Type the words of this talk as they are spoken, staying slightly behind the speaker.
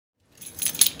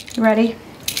You ready?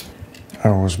 I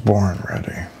was born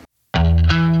ready.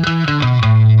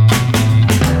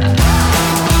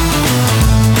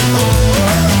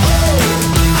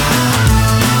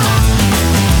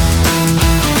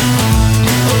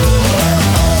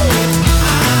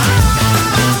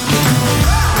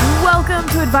 Welcome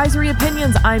to Advisory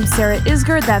Opinions. I'm Sarah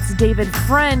Isgard. That's David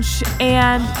French.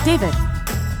 And David,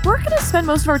 we're going to spend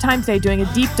most of our time today doing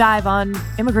a deep dive on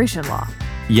immigration law.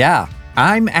 Yeah,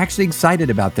 I'm actually excited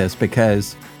about this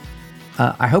because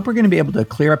I hope we're going to be able to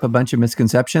clear up a bunch of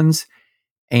misconceptions.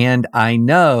 And I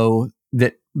know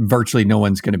that virtually no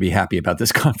one's going to be happy about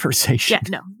this conversation.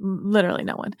 Yeah, no, literally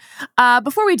no one.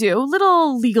 Before we do,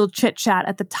 little legal chit chat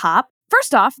at the top.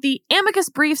 First off, the amicus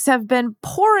briefs have been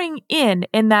pouring in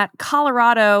that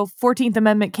Colorado 14th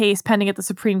Amendment case pending at the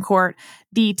Supreme Court.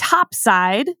 The top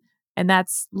side, and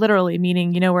that's literally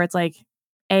meaning, where it's like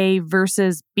A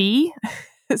versus B.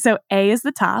 So A is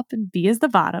the top and B is the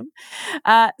bottom.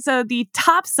 So the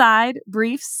top side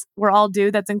briefs were all due.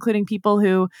 That's including people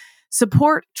who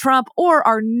support Trump or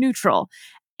are neutral.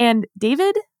 And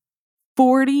David,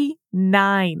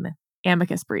 49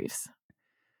 amicus briefs.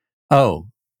 Oh,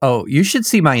 you should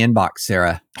see my inbox,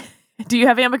 Sarah. Do you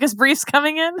have amicus briefs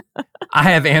coming in? I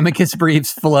have amicus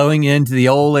briefs flowing into the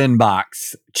old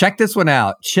inbox. Check this one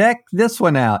out.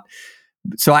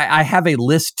 So I have a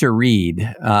list to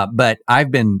read, but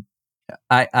I've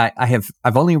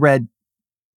only read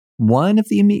one of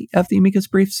the amicus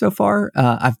briefs so far.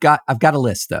 I've got a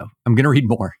list though. I'm going to read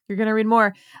more. You're going to read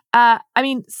more.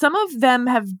 Some of them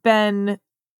have been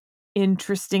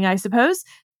interesting, I suppose.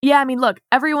 Yeah, look,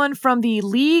 everyone from the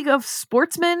League of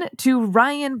Sportsmen to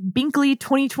Ryan Binkley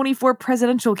 2024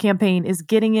 presidential campaign is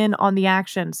getting in on the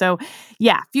action. So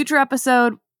yeah, future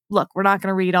episode. Look, we're not going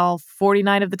to read all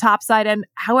 49 of the top side, and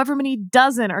however many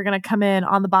dozen are going to come in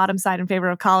on the bottom side in favor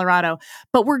of Colorado.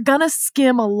 But we're going to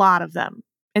skim a lot of them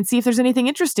and see if there's anything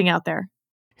interesting out there.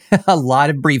 A lot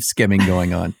of brief skimming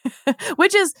going on.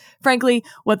 Which is, frankly,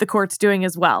 what the court's doing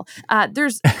as well.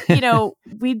 There's,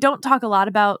 we don't talk a lot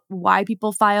about why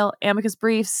people file amicus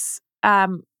briefs.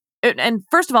 And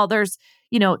first of all, there's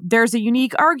a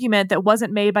unique argument that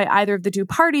wasn't made by either of the two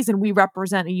parties, and we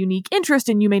represent a unique interest,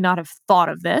 and you may not have thought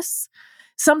of this.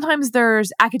 Sometimes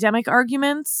there's academic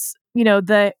arguments,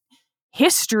 the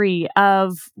history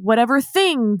of whatever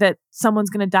thing that someone's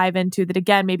going to dive into that,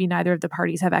 again, maybe neither of the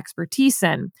parties have expertise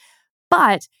in.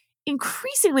 But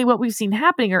increasingly what we've seen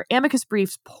happening are amicus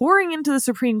briefs pouring into the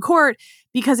Supreme Court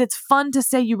because it's fun to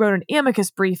say you wrote an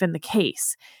amicus brief in the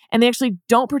case. And they actually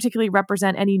don't particularly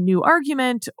represent any new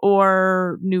argument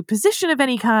or new position of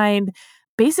any kind.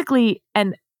 Basically,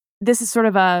 and this is sort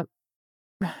of an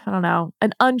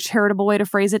uncharitable way to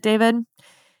phrase it, David.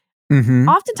 Mm-hmm.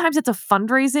 Oftentimes it's a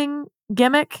fundraising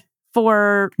gimmick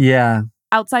for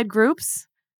outside groups.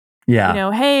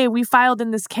 Yeah. Hey, we filed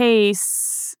in this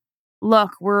case.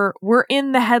 Look, we're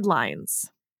in the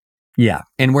headlines. Yeah.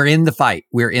 And we're in the fight.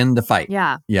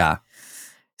 Yeah. Yeah.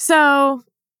 So,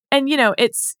 and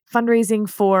it's fundraising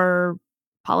for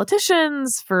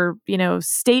politicians, for,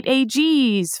 state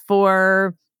AGs,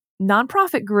 for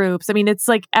nonprofit groups. It's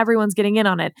like everyone's getting in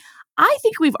on it. I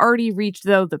think we've already reached,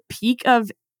 though, the peak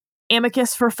of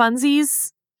amicus for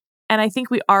funsies. And I think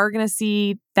we are going to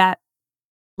see that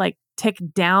tick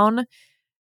down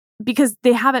because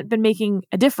they haven't been making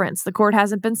a difference. The court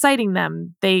hasn't been citing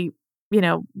them. They,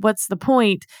 what's the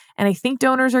point? And I think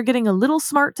donors are getting a little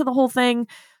smart to the whole thing.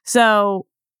 So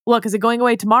look, is it going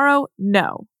away tomorrow?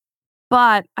 No.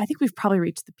 But I think we've probably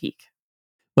reached the peak.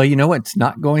 Well, you know what's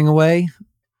not going away,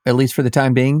 at least for the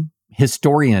time being?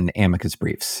 Historian amicus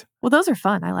briefs. Well, those are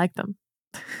fun. I like them.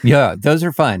 Yeah, those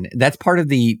are fun. That's part of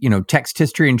the, text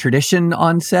history and tradition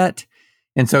onset.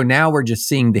 And so now we're just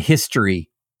seeing the history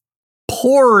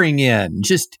pouring in.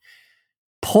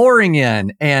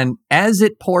 And as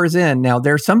it pours in, now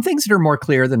there are some things that are more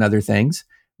clear than other things,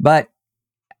 but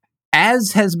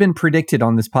as has been predicted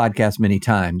on this podcast many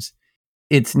times,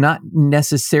 it's not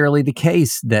necessarily the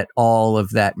case that all of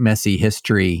that messy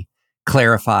history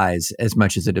clarifies as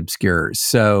much as it obscures.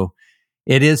 So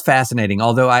it is fascinating,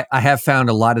 although I have found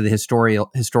a lot of the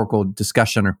historical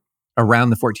discussion around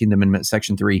the 14th Amendment,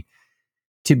 Section 3,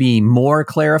 to be more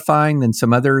clarifying than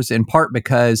some others, in part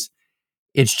because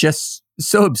it's just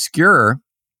so obscure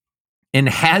and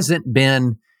hasn't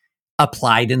been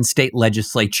applied in state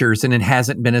legislatures, and it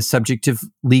hasn't been a subject of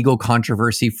legal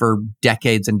controversy for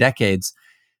decades and decades.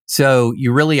 So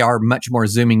you really are much more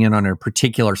zooming in on a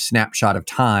particular snapshot of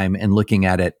time and looking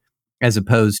at it as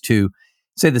opposed to,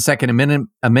 say, the Second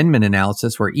Amendment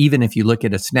analysis, where even if you look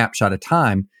at a snapshot of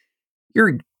time,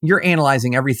 you're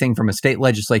analyzing everything from a state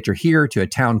legislature here to a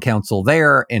town council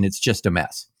there, and it's just a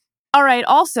mess. All right.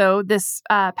 Also, this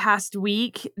past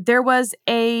week, there was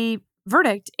a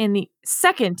verdict in the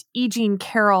second E. Jean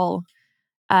Carroll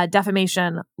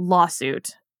defamation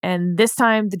lawsuit. And this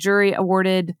time, the jury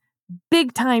awarded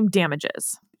big-time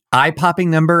damages.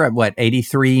 Eye-popping number of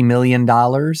 $83 million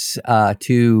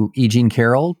to E. Jean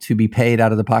Carroll to be paid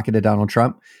out of the pocket of Donald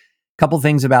Trump. Couple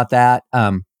things about that.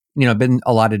 Been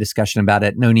a lot of discussion about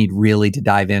it. No need really to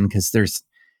dive in because there's,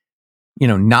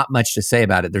 not much to say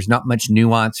about it. There's not much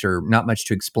nuance or not much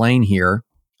to explain here.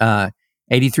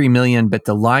 83 million, but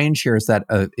the lion's share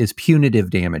is punitive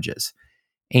damages.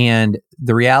 And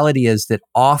the reality is that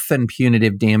often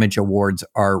punitive damage awards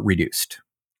are reduced.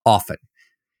 Often.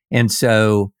 And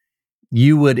so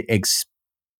you would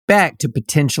expect to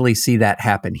potentially see that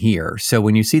happen here. So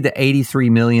when you see the 83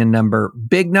 million number,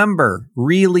 big number,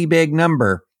 really big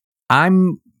number,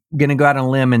 I'm going to go out on a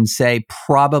limb and say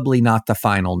probably not the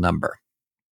final number.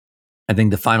 I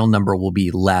think the final number will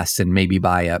be less and maybe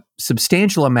by a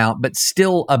substantial amount, but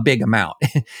still a big amount.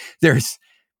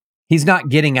 He's not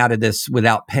getting out of this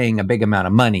without paying a big amount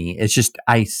of money. It's just,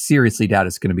 I seriously doubt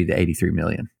it's going to be the 83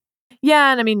 million.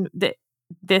 Yeah. And I mean,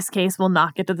 this case will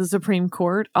not get to the Supreme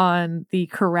Court on the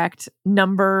correct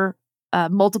number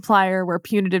multiplier where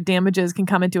punitive damages can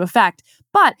come into effect.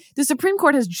 But the Supreme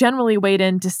Court has generally weighed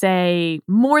in to say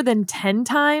more than 10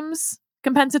 times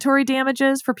compensatory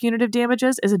damages for punitive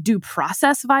damages is a due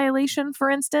process violation, for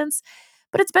instance.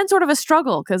 But it's been sort of a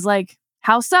struggle because,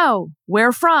 how so?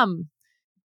 Where from?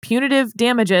 Punitive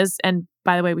damages, and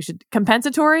by the way,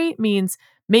 compensatory means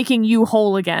making you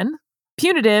whole again.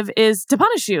 Punitive is to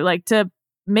punish you, to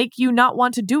make you not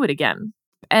want to do it again.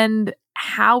 And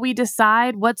how we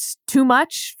decide what's too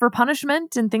much for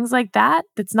punishment and things like that,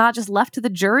 that's not just left to the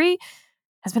jury,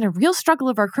 has been a real struggle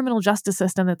of our criminal justice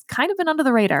system that's kind of been under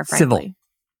the radar, frankly.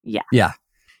 Civil.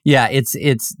 Yeah.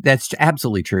 That's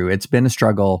absolutely true. It's been a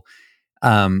struggle.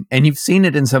 And you've seen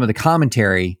it in some of the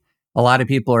commentary. A lot of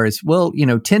people are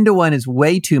 10-1 is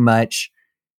way too much.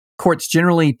 Courts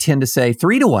generally tend to say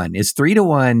 3-1 is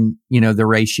 3-1, the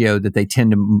ratio that they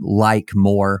tend to like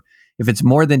more. If it's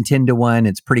more than 10-1,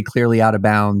 it's pretty clearly out of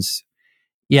bounds.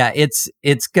 Yeah,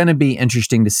 it's going to be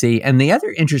interesting to see. And the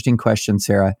other interesting question,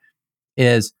 Sarah,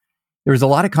 is there was a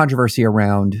lot of controversy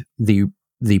around the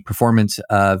performance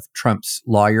of Trump's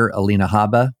lawyer, Alina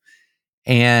Habba.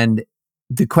 And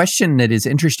the question that is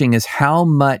interesting is how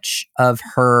many of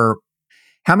her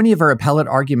appellate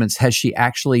arguments has she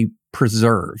actually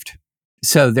preserved?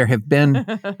 So there have been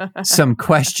some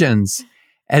questions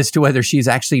as to whether she's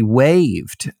actually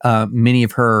waived many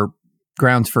of her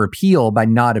grounds for appeal by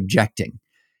not objecting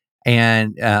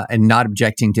and not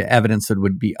objecting to evidence that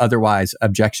would be otherwise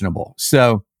objectionable.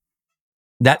 So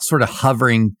that's sort of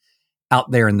hovering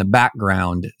out there in the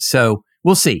background. So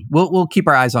we'll see. We'll keep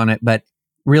our eyes on it, but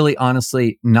really,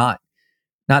 honestly, not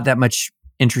that much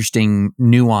interesting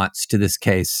nuance to this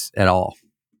case at all.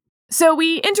 So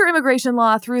we enter immigration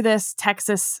law through this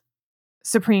Texas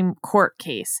Supreme Court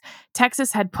case.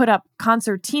 Texas had put up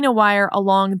concertina wire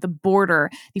along the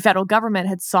border. The federal government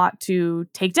had sought to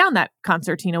take down that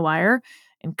concertina wire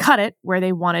and cut it where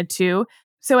they wanted to.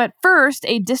 So at first,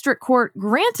 a district court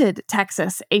granted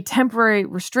Texas a temporary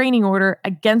restraining order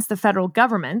against the federal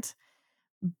government.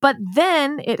 But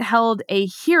then it held a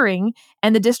hearing,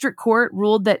 and the district court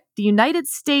ruled that the United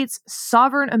States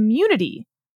sovereign immunity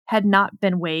had not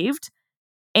been waived,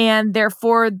 and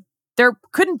therefore there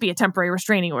couldn't be a temporary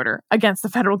restraining order against the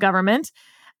federal government.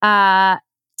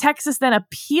 Texas then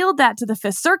appealed that to the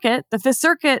Fifth Circuit. The Fifth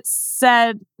Circuit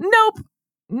said,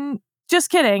 nope, just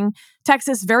kidding.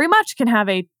 Texas very much can have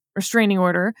a restraining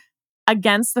order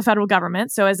against the federal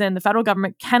government. So as in the federal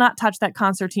government cannot touch that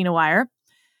concertina wire.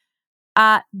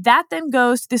 That then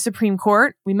goes to the Supreme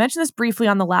Court. We mentioned this briefly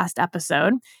on the last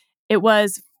episode. It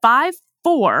was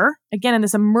 5-4, again, in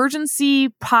this emergency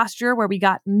posture where we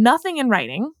got nothing in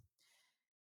writing.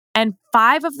 And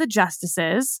 5 of the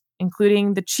justices,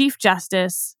 including the Chief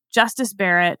Justice, Justice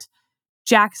Barrett,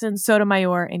 Jackson,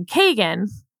 Sotomayor, and Kagan,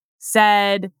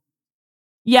 said,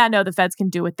 yeah, no, the feds can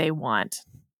do what they want.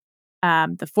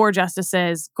 The 4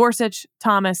 justices, Gorsuch,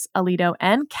 Thomas, Alito,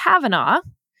 and Kavanaugh,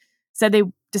 said they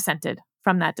dissented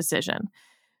from that decision.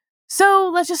 So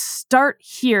let's just start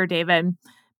here, David,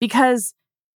 because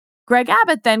Greg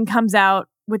Abbott then comes out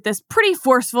with this pretty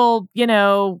forceful,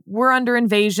 we're under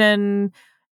invasion.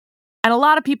 And a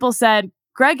lot of people said,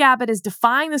 Greg Abbott is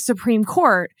defying the Supreme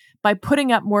Court by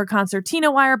putting up more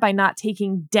concertina wire, by not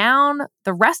taking down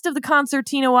the rest of the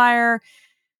concertina wire.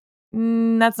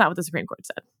 That's not what the Supreme Court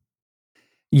said.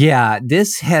 Yeah,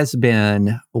 this has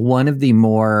been one of the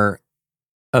more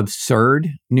absurd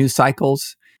news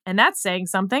cycles. And that's saying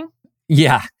something.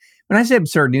 Yeah. when I say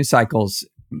absurd news cycles,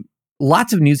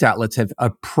 lots of news outlets have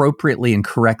appropriately and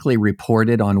correctly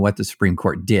reported on what the Supreme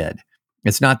Court did.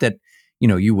 It's not that,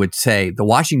 you would say the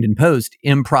Washington Post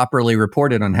improperly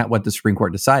reported on what the Supreme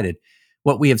Court decided.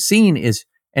 What we have seen is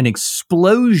an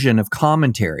explosion of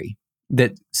commentary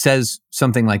that says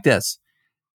something like this: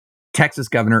 Texas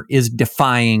governor is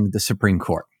defying the Supreme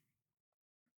Court.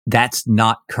 That's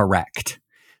not correct.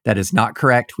 That is not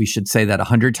correct. We should say that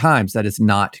 100 times. That is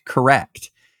not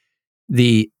correct.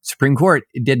 The Supreme Court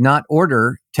did not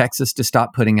order Texas to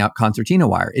stop putting out concertina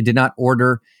wire. It did not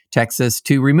order Texas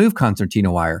to remove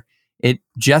concertina wire. It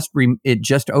just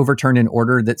overturned an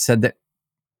order that said that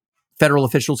federal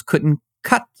officials couldn't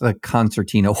cut the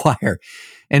concertina wire.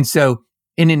 And so,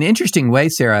 in an interesting way,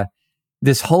 Sarah,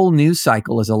 this whole news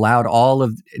cycle has allowed all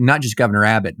of, not just Governor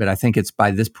Abbott, but I think it's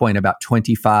by this point about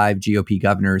 25 GOP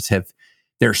governors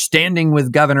they're standing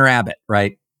with Governor Abbott,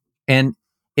 right? And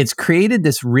it's created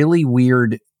this really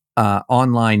weird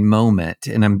online moment,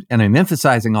 and I'm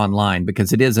emphasizing online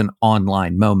because it is an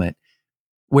online moment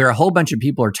where a whole bunch of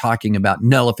people are talking about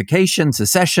nullification,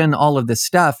 secession, all of this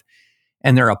stuff,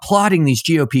 and they're applauding these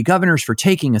GOP governors for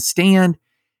taking a stand.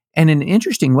 And in an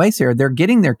interesting way, Sarah, they're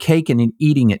getting their cake and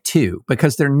eating it too,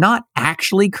 because they're not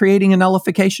actually creating a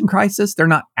nullification crisis. They're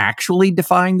not actually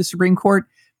defying the Supreme Court,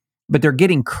 but they're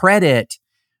getting credit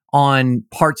on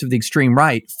parts of the extreme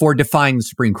right for defying the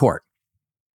Supreme Court.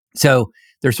 So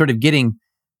they're sort of getting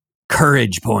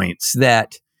courage points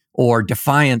or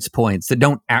defiance points that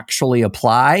don't actually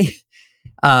apply.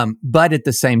 But at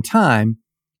the same time,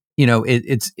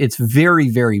 it's very,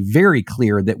 very, very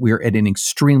clear that we're at an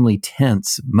extremely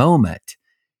tense moment.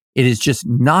 It is just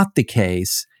not the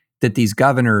case that these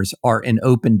governors are in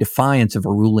open defiance of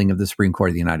a ruling of the Supreme Court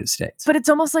of the United States. But it's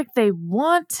almost like they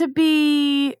want to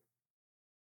be.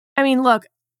 I mean, look,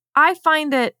 I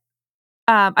find the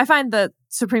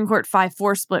Supreme Court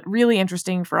 5-4 split really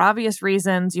interesting for obvious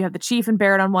reasons. You have the Chief and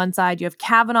Barrett on one side. You have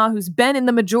Kavanaugh, who's been in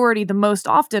the majority the most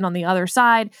often, on the other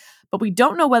side. But we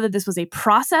don't know whether this was a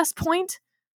process point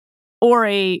or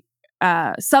a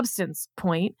substance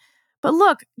point. But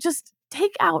look, just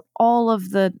take out all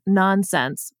of the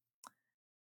nonsense.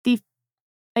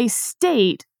 A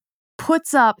state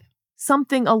puts up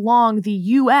something along the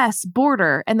U.S.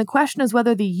 border, and the question is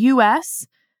whether the U.S.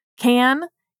 can,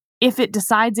 if it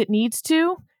decides it needs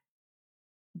to,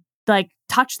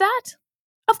 touch that.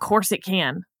 Of course it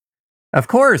can. Of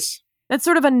course. That's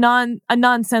sort of a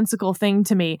nonsensical thing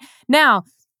to me. Now,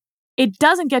 it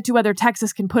doesn't get to whether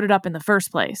Texas can put it up in the first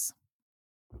place,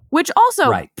 which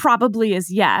also probably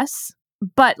is yes.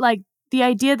 But the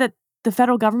idea that the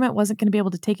federal government wasn't going to be able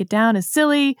to take it down is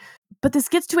silly. But this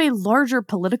gets to a larger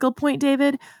political point,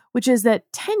 David, which is that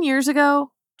 10 years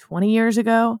ago, 20 years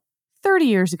ago, 30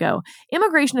 years ago,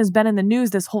 immigration has been in the news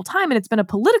this whole time, and it's been a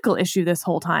political issue this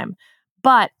whole time.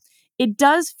 But it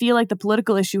does feel like the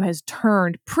political issue has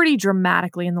turned pretty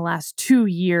dramatically in the last 2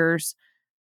 years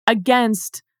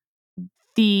against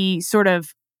the sort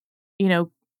of,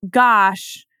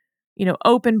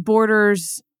 open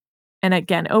borders. And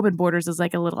again, open borders is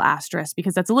like a little asterisk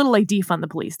because that's a little like defund the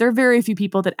police. There are very few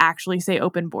people that actually say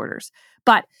open borders,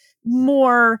 but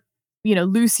more,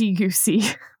 loosey-goosey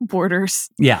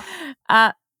borders. Yeah.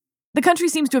 The country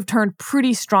seems to have turned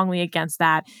pretty strongly against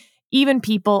that. Even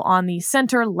people on the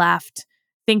center left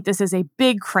think this is a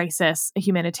big crisis, a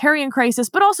humanitarian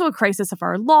crisis, but also a crisis of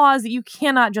our laws, that you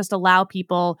cannot just allow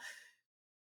people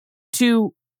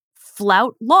to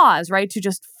flout laws, right? To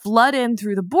just flood in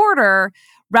through the border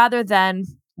rather than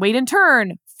wait in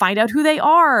turn, find out who they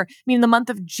are. I mean, in the month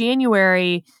of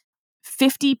January,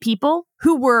 50 people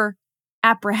who were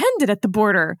apprehended at the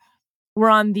border were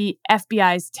on the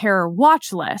FBI's terror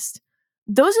watch list.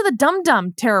 Those are the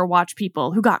dumb terror watch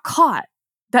people who got caught.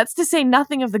 That's to say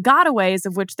nothing of the gotaways,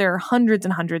 of which there are hundreds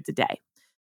and hundreds a day.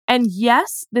 And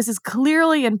yes, this is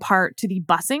clearly in part to the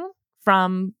busing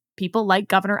from people like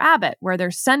Governor Abbott, where they're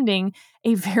sending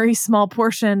a very small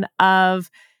portion of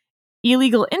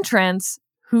illegal entrants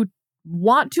who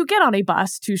want to get on a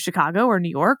bus to Chicago or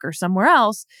New York or somewhere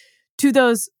else to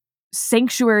those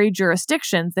sanctuary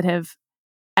jurisdictions that have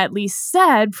at least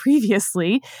said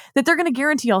previously that they're going to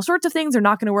guarantee all sorts of things. They're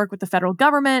not going to work with the federal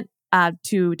government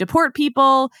to deport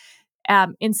people.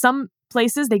 In some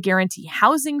places, they guarantee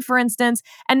housing, for instance.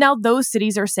 And now those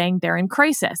cities are saying they're in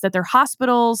crisis, that their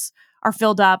hospitals are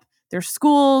filled up, their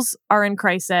schools are in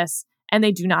crisis, and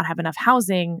they do not have enough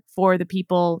housing for the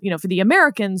people, for the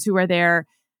Americans who are there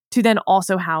to then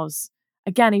also house,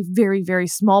 again, a very, very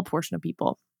small portion of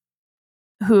people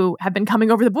who have been coming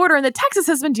over the border and that Texas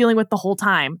has been dealing with the whole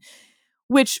time.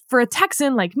 which for a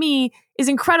Texan like me is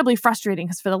incredibly frustrating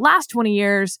because for the last 20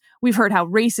 years, we've heard how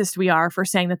racist we are for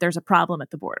saying that there's a problem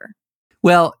at the border.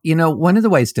 Well, one of the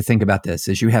ways to think about this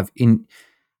is you have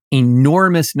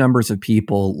enormous numbers of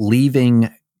people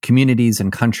leaving communities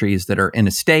and countries that are in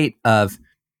a state of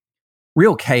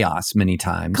real chaos many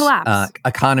times. Collapse.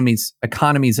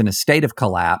 Economies in a state of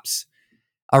collapse,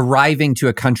 arriving to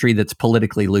a country that's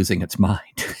politically losing its mind.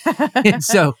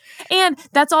 And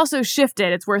that's also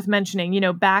shifted. It's worth mentioning,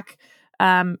 back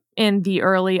in the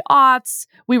early aughts,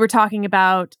 we were talking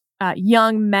about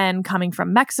young men coming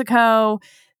from Mexico.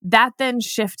 That then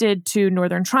shifted to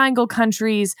Northern Triangle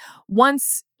countries.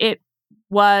 Once it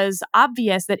was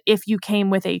obvious that if you came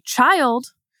with a child,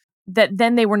 that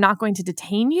then they were not going to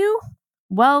detain you.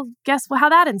 Well, guess how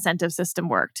that incentive system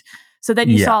worked. So then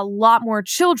you saw a lot more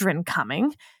children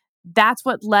coming. That's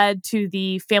what led to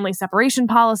the family separation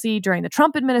policy during the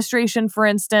Trump administration, for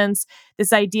instance.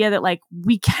 This idea that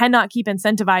we cannot keep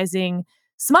incentivizing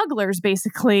smugglers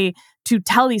basically to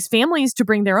tell these families to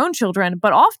bring their own children,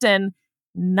 but often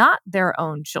not their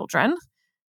own children.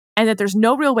 And that there's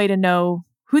no real way to know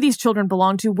who these children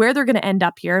belong to, where they're going to end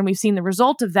up here. And we've seen the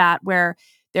result of that, where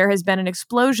there has been an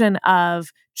explosion of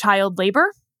child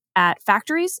labor at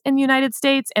factories in the United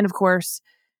States. And of course,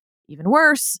 even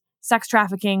worse, sex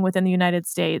trafficking within the United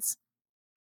States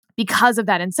because of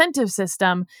that incentive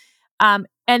system.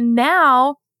 And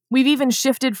now we've even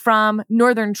shifted from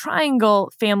Northern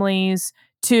Triangle families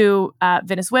to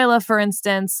Venezuela, for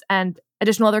instance, and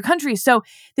additional other countries. So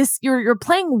you're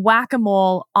playing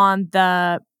whack-a-mole on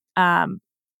the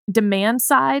demand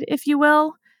side, if you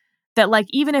will, that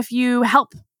even if you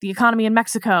help the economy in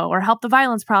Mexico or help the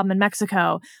violence problem in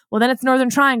Mexico, well, then it's Northern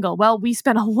Triangle. Well, we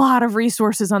spent a lot of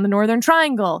resources on the Northern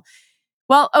Triangle.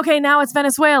 Well, okay, now it's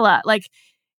Venezuela.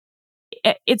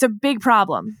 It's a big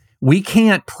problem. We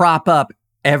can't prop up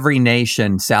every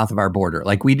nation south of our border.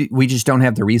 We just don't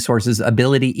have the resources,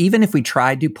 ability, even if we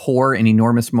tried to pour an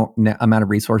enormous amount of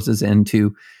resources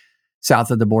into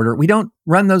south of the border. We don't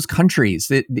run those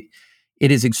countries.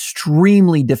 It is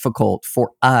extremely difficult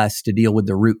for us to deal with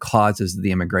the root causes of the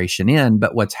immigration in.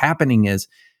 But what's happening is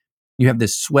you have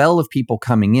this swell of people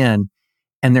coming in,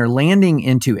 and they're landing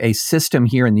into a system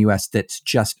here in the U.S. that's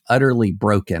just utterly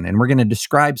broken. And we're going to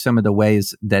describe some of the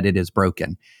ways that it is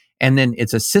broken. And then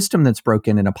it's a system that's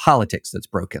broken and a politics that's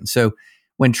broken. So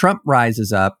when Trump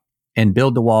rises up and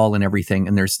build the wall and everything,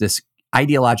 and there's this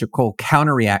ideological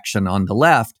counterreaction on the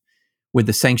left with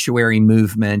the sanctuary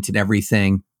movement and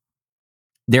everything,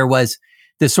 there was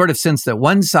this sort of sense that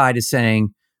one side is saying,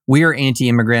 we are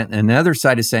anti-immigrant, and the other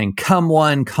side is saying, come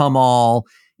one, come all.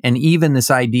 And even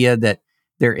this idea that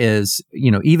there is,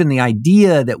 even the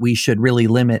idea that we should really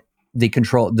limit the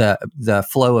control, the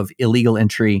flow of illegal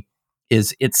entry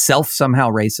is itself somehow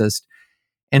racist.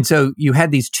 And so you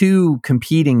had these two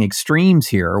competing extremes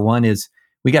here. One is,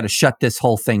 we got to shut this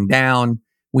whole thing down.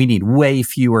 We need way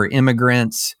fewer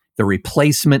immigrants. The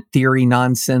replacement theory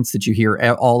nonsense that you hear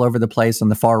all over the place on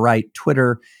the far right,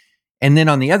 Twitter. And then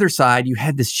on the other side, you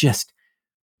had this Sarah,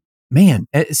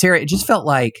 it just felt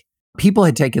like people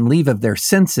had taken leave of their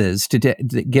senses to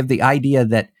give the idea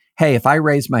that, hey, if I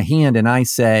raise my hand and I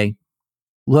say,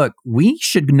 look, we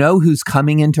should know who's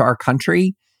coming into our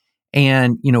country,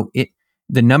 and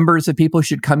the numbers of people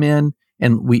should come in,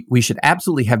 and we should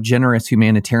absolutely have generous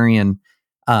humanitarian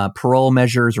parole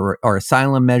measures or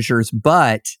asylum measures,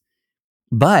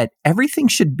 but everything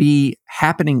should be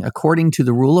happening according to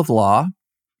the rule of law,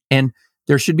 and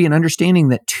there should be an understanding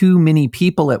that too many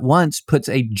people at once puts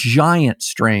a giant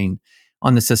strain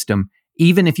on the system.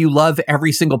 Even if you love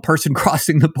every single person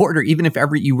crossing the border, even if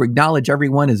you acknowledge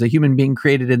everyone as a human being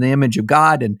created in the image of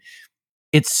God, and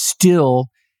it's still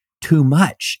too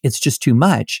much. It's just too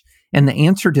much. And the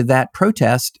answer to that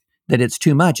protest that it's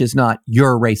too much is not,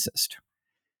 you're racist,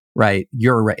 right?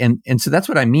 And so that's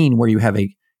what I mean, where you have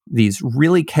these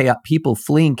really people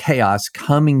fleeing chaos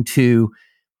coming to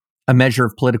a measure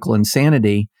of political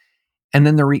insanity. And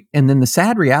then the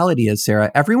sad reality is,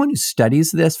 Sarah, everyone who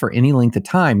studies this for any length of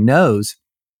time knows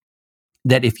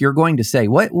that if you're going to say,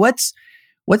 what's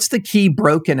the key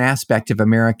broken aspect of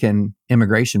American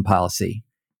immigration policy?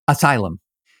 Asylum.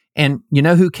 And you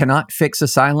know who cannot fix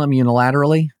asylum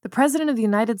unilaterally? The President of the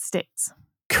United States.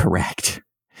 Correct.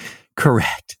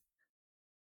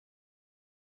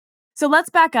 So let's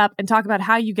back up and talk about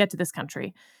how you get to this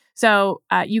country. So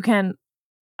you can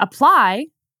apply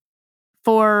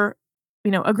for,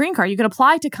 a green card. You can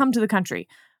apply to come to the country.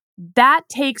 That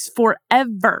takes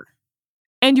forever,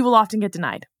 and you will often get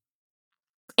denied.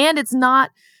 And it's not,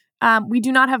 we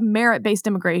do not have merit-based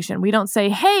immigration. We don't say,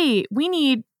 hey, we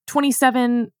need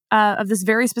 27 of this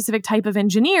very specific type of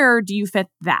engineer, do you fit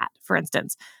that, for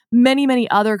instance? Many, many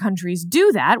other countries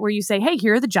do that, where you say, hey,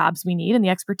 here are the jobs we need and the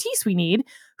expertise we need.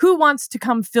 Who wants to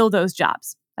come fill those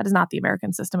jobs? That is not the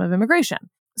American system of immigration.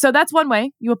 So that's one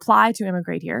way you apply to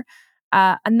immigrate here.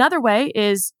 Another way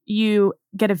is you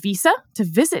get a visa to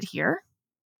visit here,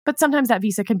 but sometimes that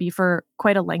visa can be for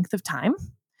quite a length of time.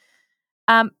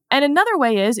 And another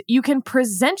way is you can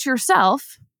present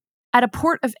yourself at a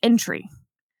port of entry.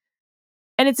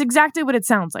 And it's exactly what it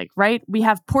sounds like, right? We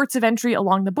have ports of entry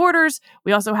along the borders.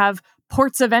 We also have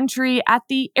ports of entry at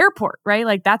the airport, right?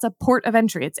 Like that's a port of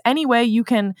entry. It's any way you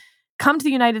can come to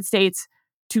the United States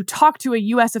to talk to a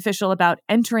U.S. official about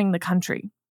entering the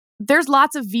country. There's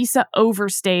lots of visa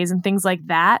overstays and things like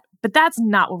that, but that's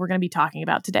not what we're going to be talking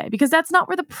about today, because that's not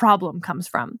where the problem comes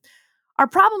from. Our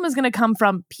problem is going to come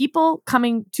from people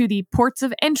coming to the ports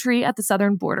of entry at the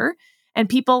southern border and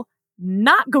people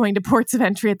not going to ports of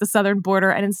entry at the southern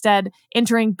border and instead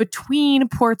entering between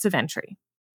ports of entry.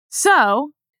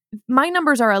 So my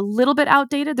numbers are a little bit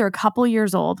outdated. They're a couple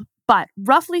years old, but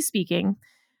roughly speaking,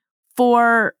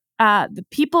 for the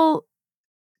people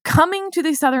coming to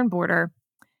the southern border,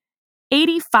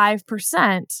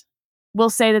 85% will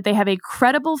say that they have a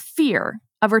credible fear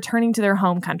of returning to their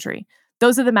home country.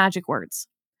 Those are the magic words.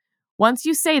 Once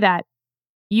you say that,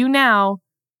 you now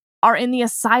are in the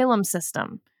asylum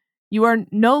system. You are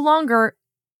no longer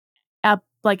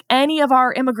like any of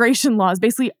our immigration laws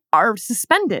basically are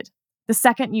suspended the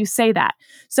second you say that.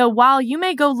 So while you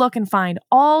may go look and find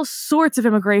all sorts of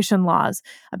immigration laws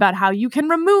about how you can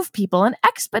remove people and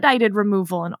expedited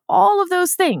removal and all of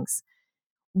those things,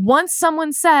 once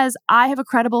someone says, I have a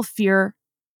credible fear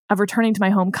of returning to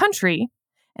my home country,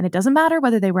 and it doesn't matter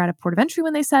whether they were at a port of entry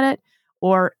when they said it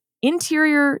or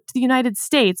interior to the United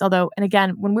States, although, and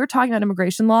again, when we're talking about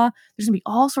immigration law, there's going to be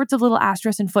all sorts of little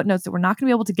asterisks and footnotes that we're not going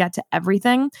to be able to get to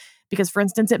everything because, for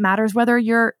instance, it matters whether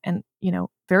you're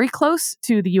very close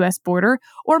to the U.S. border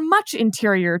or much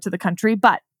interior to the country.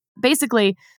 But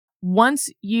basically, once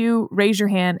you raise your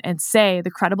hand and say the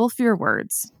credible fear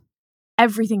words,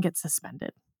 everything gets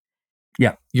suspended.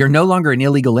 Yeah. You're no longer an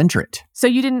illegal entrant. So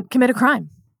you didn't commit a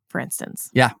crime, for instance.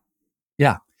 Yeah.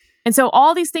 Yeah. And so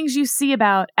all these things you see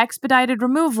about expedited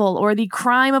removal or the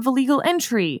crime of illegal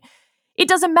entry, it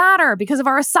doesn't matter because of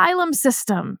our asylum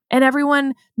system. And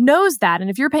everyone knows that. And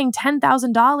if you're paying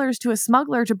 $10,000 to a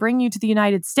smuggler to bring you to the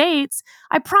United States,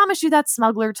 I promise you that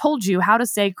smuggler told you how to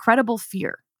say credible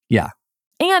fear. Yeah.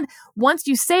 And once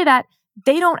you say that,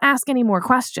 they don't ask any more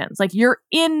questions. Like you're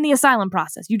in the asylum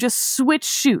process. You just switch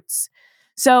shoots.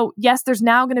 So yes, there's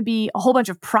now going to be a whole bunch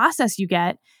of process you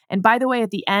get. And by the way, at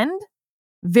the end,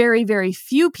 very, very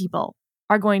few people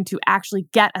are going to actually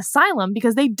get asylum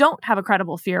because they don't have a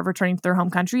credible fear of returning to their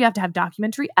home country. You have to have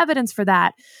documentary evidence for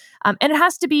that. And it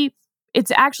has to be,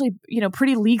 it's actually,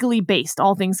 pretty legally based,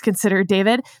 all things considered,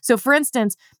 David. So for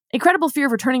instance, a credible fear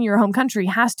of returning to your home country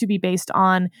has to be based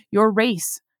on your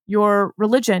race, your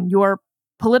religion, your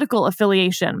political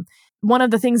affiliation. One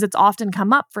of the things that's often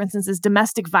come up, for instance, is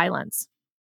domestic violence.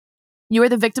 You are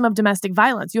the victim of domestic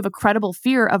violence. You have a credible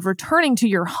fear of returning to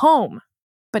your home,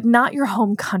 but not your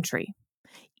home country.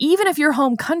 Even if your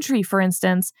home country, for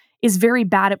instance, is very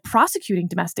bad at prosecuting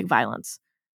domestic violence.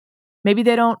 Maybe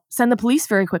they don't send the police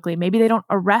very quickly. Maybe they don't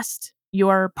arrest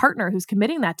your partner who's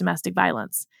committing that domestic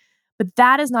violence. But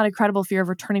that is not a credible fear of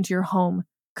returning to your home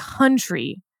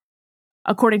country,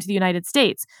 according to the United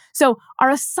States. So our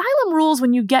asylum rules,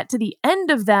 when you get to the end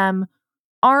of them,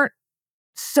 aren't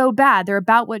so bad. They're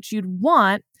about what you'd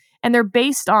want, and they're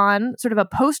based on sort of a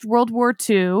post-World War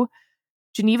II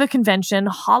Geneva Convention,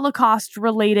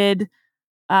 Holocaust-related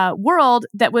world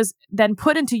that was then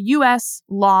put into U.S.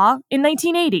 law in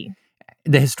 1980.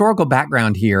 The historical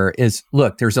background here is,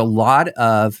 look, there was a lot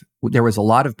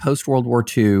of post-World War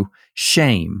II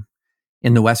shame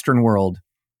in the Western world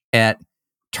at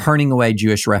turning away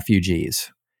Jewish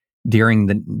refugees during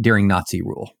Nazi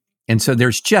rule. And so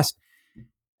there's just,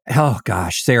 oh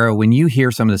gosh, Sarah, when you hear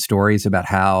some of the stories about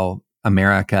how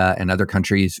America and other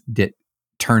countries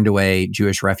turned away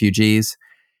Jewish refugees,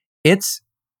 it's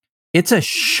a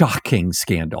shocking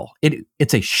scandal.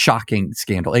 It's a shocking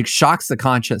scandal. It shocks the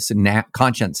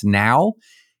conscience now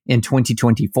in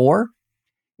 2024.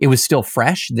 It was still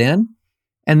fresh then.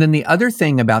 And then the other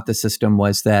thing about the system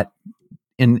was that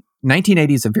in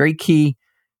 1980 is a very key,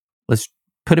 let's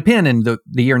put a pin in the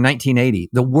year 1980.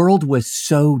 The world was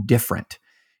so different.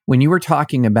 When you were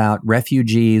talking about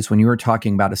refugees, when you were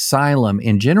talking about asylum,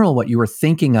 in general, what you were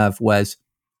thinking of was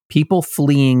people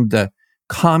fleeing the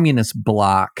communist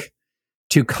bloc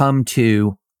to come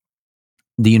to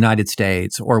the United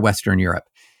States or Western Europe.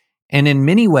 And in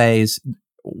many ways,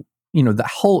 the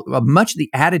whole, much of the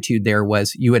attitude there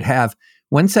was you would have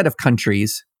one set of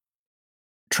countries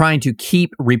trying to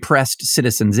keep repressed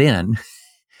citizens in,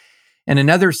 and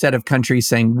another set of countries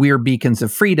saying we're beacons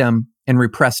of freedom and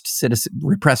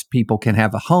repressed people can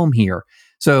have a home here.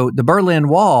 So the Berlin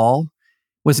Wall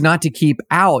was not to keep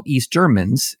out East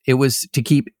Germans, it was to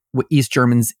keep East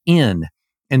Germans in.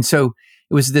 And so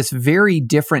it was this very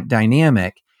different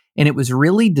dynamic, and it was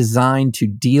really designed to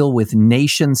deal with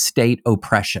nation-state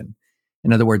oppression.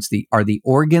 In other words, are the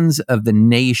organs of the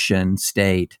nation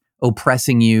state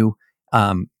oppressing you,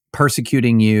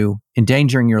 persecuting you,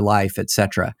 endangering your life,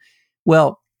 etc.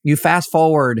 Well, you fast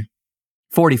forward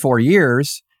 44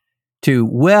 years to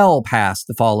well past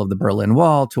the fall of the Berlin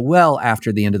Wall, to well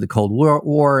after the end of the Cold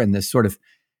War, and this sort of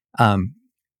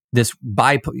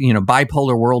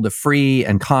bipolar world of free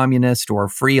and communist, or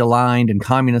free aligned and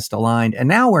communist aligned. And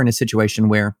now we're in a situation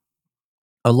where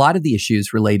a lot of the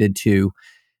issues related to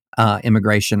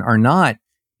immigration are not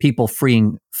people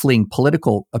fleeing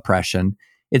political oppression.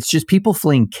 It's just people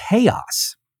fleeing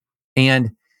chaos.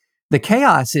 And the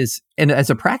chaos is, and as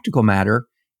a practical matter,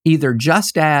 either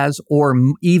just as or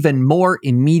even more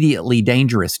immediately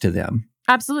dangerous to them.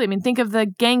 Absolutely. I mean, think of the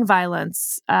gang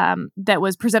violence that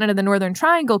was presented in the Northern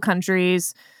Triangle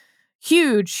countries.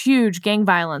 Huge, huge gang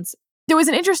violence. There was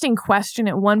an interesting question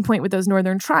at one point with those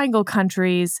Northern Triangle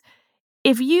countries.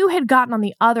 If you had gotten on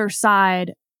the other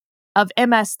side of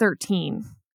MS-13,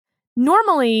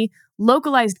 normally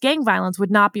localized gang violence would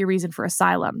not be a reason for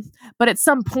asylum. But at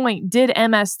some point, did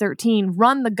MS-13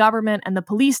 run the government and the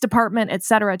police department, et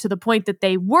cetera, to the point that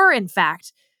they were, in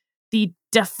fact, the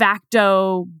de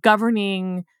facto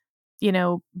governing,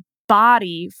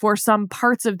 body for some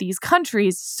parts of these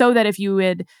countries, so that if you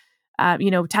had,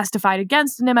 testified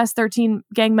against an MS-13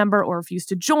 gang member or refused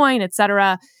to join, et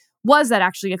cetera, was that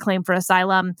actually a claim for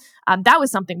asylum? That was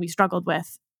something we struggled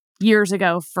with years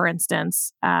ago, for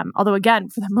instance. Although, again,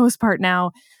 for the most part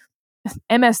now,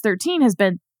 MS-13 has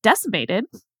been decimated,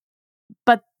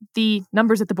 but the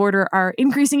numbers at the border are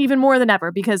increasing even more than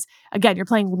ever because, again, you're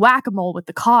playing whack-a-mole with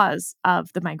the cause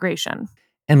of the migration.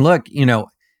 And look,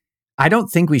 I don't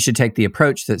think we should take the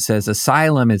approach that says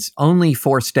asylum is only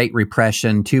for state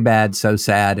repression. Too bad, so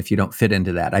sad if you don't fit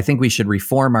into that. I think we should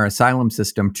reform our asylum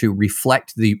system to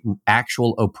reflect the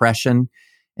actual oppression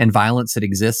and violence that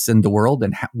exists in the world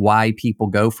and why people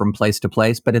go from place to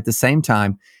place. But at the same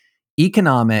time,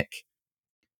 the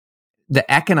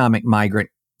economic migrant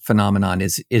phenomenon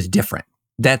is different.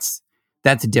 That's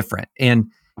different.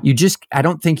 And I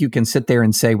don't think you can sit there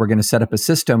and say, we're going to set up a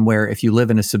system where if you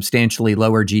live in a substantially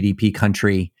lower GDP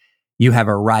country, you have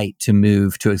a right to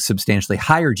move to a substantially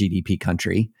higher GDP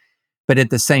country. But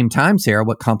at the same time, Sarah,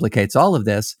 what complicates all of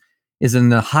this is in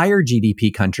the higher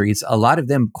GDP countries, a lot of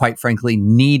them, quite frankly,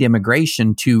 need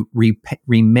immigration to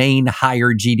remain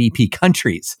higher GDP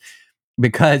countries.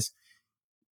 Because,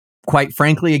 quite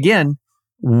frankly, again,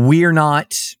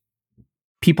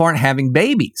 people aren't having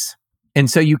babies. And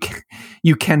so you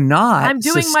cannot I'm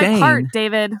doing sustain, my part,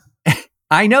 David.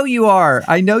 I know you are.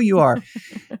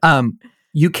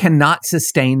 You cannot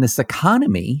sustain this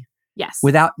economy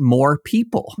without more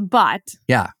people. But,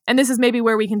 yeah. And this is maybe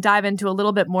where we can dive into a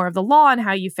little bit more of the law and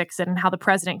how you fix it and how the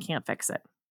president can't fix it.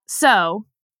 So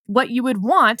what you would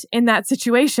want in that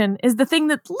situation is the thing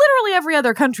that literally every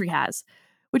other country has,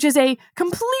 which is a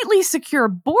completely secure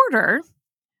border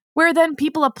where then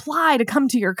people apply to come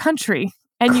to your country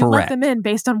and you let them in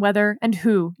based on whether and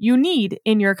who you need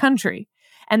in your country.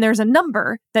 And there's a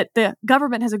number that the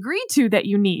government has agreed to that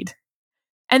you need.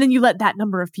 And then you let that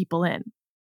number of people in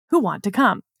who want to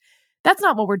come. That's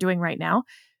not what we're doing right now.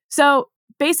 So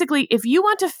basically, if you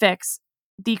want to fix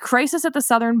the crisis at the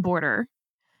southern border,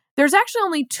 there's actually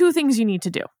only two things you need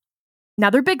to do. Now,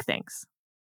 they're big things,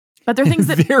 but they're things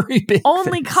that very big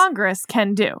only things. Congress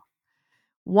can do.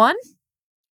 One,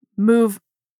 move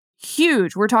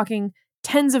huge, we're talking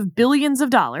tens of billions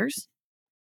of dollars,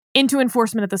 into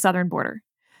enforcement at the southern border.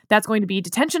 That's going to be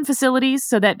detention facilities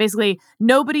so that basically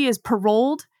nobody is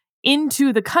paroled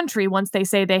into the country once they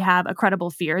say they have a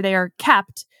credible fear. They are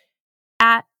kept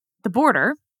at the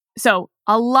border. So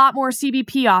a lot more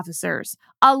CBP officers,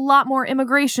 a lot more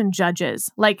immigration judges,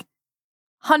 like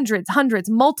hundreds,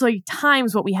 multi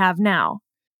times what we have now.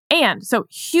 And so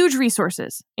huge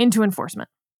resources into enforcement.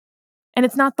 And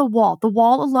it's not the wall. The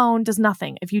wall alone does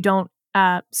nothing if you don't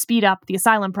speed up the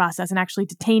asylum process and actually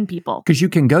detain people. Because you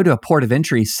can go to a port of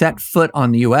entry, set foot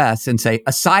on the U.S. and say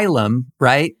asylum,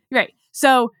 right? Right.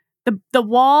 So the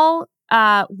wall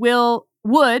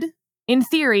would, in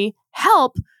theory,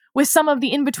 help with some of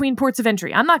the in-between ports of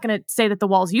entry. I'm not going to say that the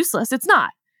wall's useless. It's not.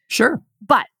 Sure.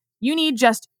 But you need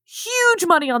just huge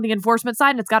money on the enforcement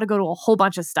side, and it's got to go to a whole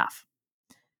bunch of stuff.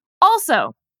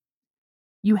 Also,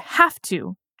 you have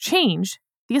to change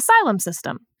the asylum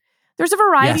system. There's a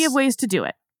variety of ways to do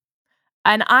it.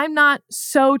 And I'm not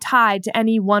so tied to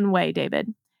any one way,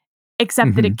 David,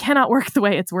 except that it cannot work the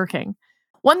way it's working.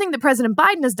 One thing that President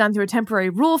Biden has done through a temporary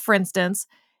rule, for instance,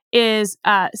 is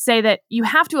say that you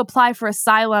have to apply for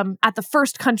asylum at the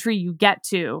first country you get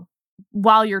to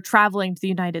while you're traveling to the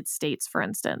United States, for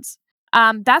instance.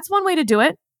 That's one way to do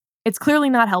it. It's clearly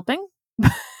not helping.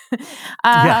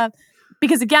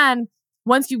 Because again,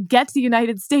 once you get to the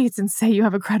United States and say you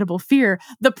have a credible fear,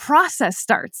 the process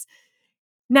starts.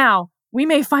 Now, we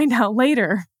may find out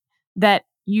later that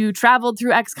you traveled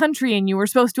through X country and you were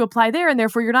supposed to apply there, and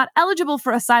therefore you're not eligible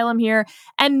for asylum here.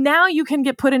 And now you can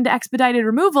get put into expedited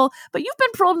removal, but you've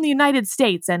been paroled in the United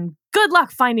States, and good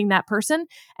luck finding that person.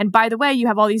 And by the way, you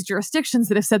have all these jurisdictions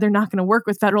that have said they're not going to work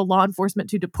with federal law enforcement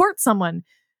to deport someone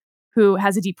who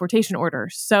has a deportation order.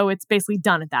 So it's basically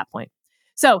done at that point.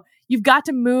 So you've got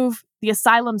to move the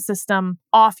asylum system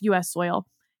off U.S. soil.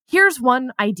 Here's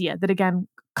one idea that, again,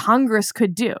 Congress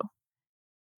could do.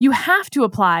 You have to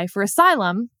apply for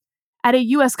asylum at a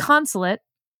U.S. consulate,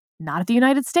 not at the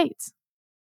United States.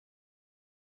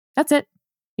 That's it.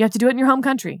 You have to do it in your home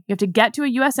country. You have to get to a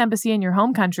U.S. embassy in your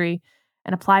home country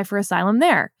and apply for asylum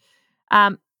there.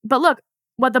 But look,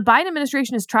 what the Biden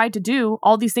administration has tried to do,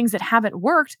 all these things that haven't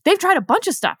worked, they've tried a bunch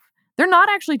of stuff. They're not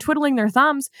actually twiddling their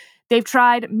thumbs. They've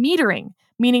tried metering,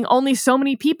 meaning only so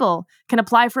many people can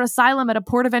apply for asylum at a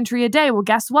port of entry a day. Well,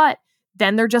 guess what?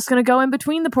 Then they're just going to go in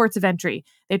between the ports of entry.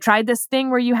 They tried this thing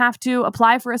where you have to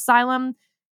apply for asylum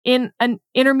in an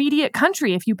intermediate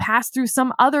country if you pass through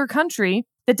some other country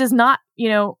that does not,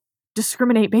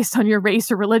 discriminate based on your race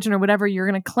or religion or whatever you're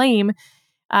going to claim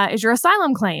is your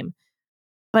asylum claim.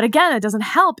 But again, it doesn't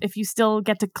help if you still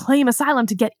get to claim asylum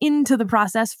to get into the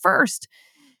process first.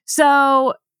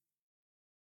 So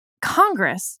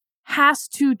Congress has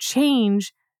to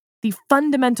change the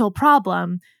fundamental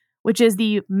problem, which is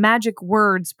the magic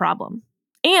words problem.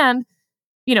 And,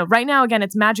 right now, again,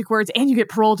 it's magic words and you get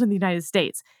paroled in the United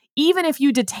States. Even if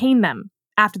you detain them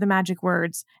after the magic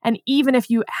words, and even if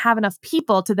you have enough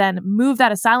people to then move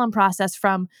that asylum process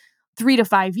from 3 to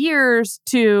 5 years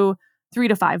to 3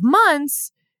 to 5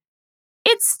 months,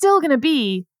 it's still going to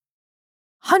be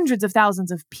hundreds of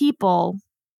thousands of people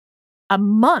a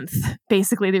month,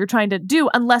 basically, that you're trying to do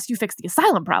unless you fix the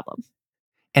asylum problem.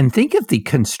 And think of the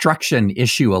construction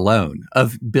issue alone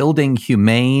of building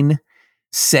humane,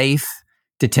 safe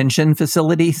detention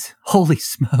facilities. Holy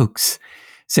smokes,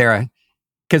 Sarah.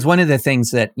 Because one of the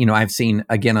things that, I've seen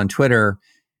again on Twitter,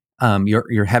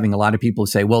 you're having a lot of people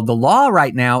say, well, the law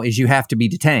right now is you have to be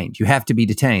detained. You have to be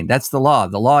detained. That's the law.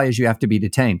 The law is you have to be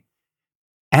detained.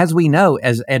 As we know,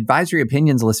 as Advisory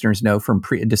Opinions listeners know from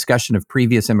discussion of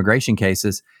previous immigration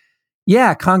cases,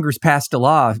 yeah, Congress passed a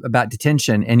law about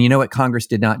detention. And you know what Congress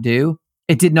did not do?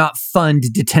 It did not fund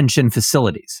detention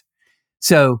facilities.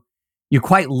 So you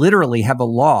quite literally have a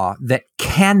law that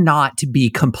cannot be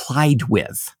complied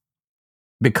with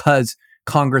because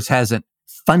Congress hasn't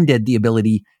funded the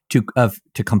ability to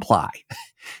comply.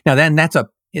 Now, then that's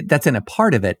in a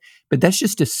part of it, but that's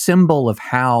just a symbol of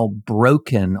how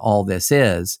broken all this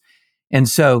is. And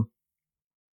so,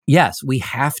 yes, we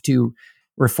have to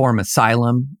reform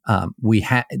asylum.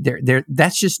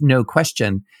 That's just no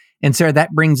question. And Sarah,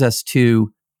 that brings us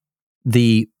to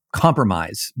the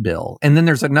compromise bill. And then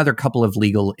there's another couple of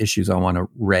legal issues I want to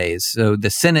raise. So the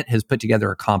Senate has put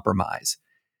together a compromise.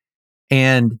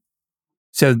 And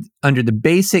so under the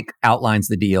basic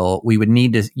outlines of the deal, we would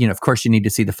need to, of course, you need to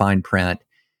see the fine print.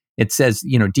 It says,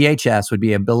 DHS would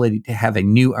be ability to have a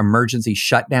new emergency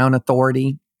shutdown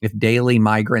authority if daily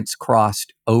migrants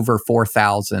crossed over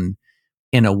 4,000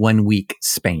 in a 1 week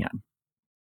span.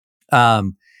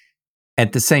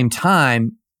 At the same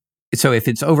time, so if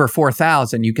it's over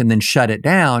 4,000, you can then shut it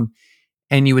down.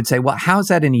 And you would say, well, how's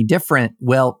that any different?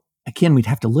 Well, again, we'd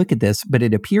have to look at this, but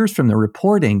it appears from the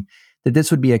reporting that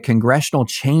this would be a congressional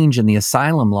change in the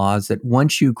asylum laws that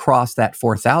once you cross that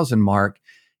 4,000 mark,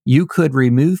 you could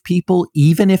remove people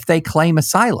even if they claim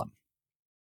asylum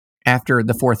after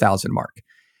the 4,000 mark.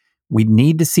 We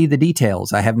need to see the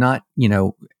details. I have not,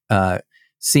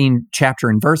 seen chapter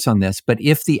and verse on this, but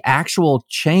if the actual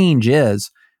change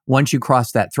is once you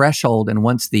cross that threshold and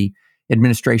once the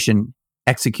administration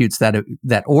executes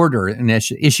that order and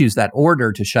issues that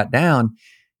order to shut down,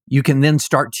 you can then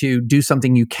start to do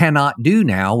something you cannot do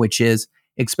now, which is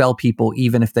expel people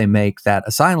even if they make that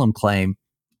asylum claim.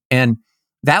 And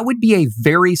that would be a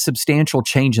very substantial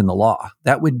change in the law.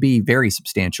 That would be very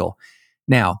substantial.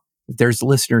 Now, if there's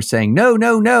listeners saying, no,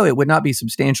 it would not be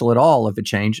substantial at all of a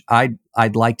change,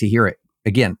 I'd like to hear it.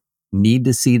 Again, need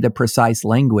to see the precise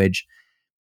language.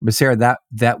 But Sarah,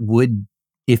 that would,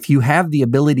 if you have the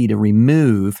ability to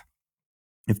remove,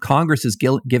 if Congress is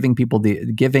giving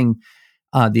the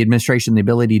administration the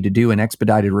ability to do an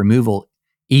expedited removal,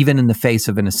 even in the face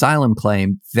of an asylum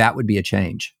claim, that would be a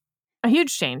change. A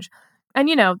huge change. And,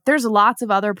 there's lots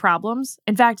of other problems.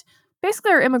 In fact,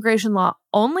 basically our immigration law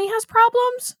only has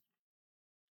problems.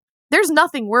 There's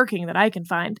nothing working that I can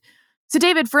find. So,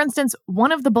 David, for instance,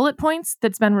 one of the bullet points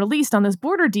that's been released on this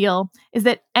border deal is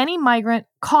that any migrant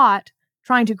caught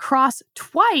trying to cross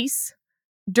twice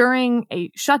during a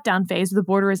shutdown phase where the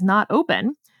border is not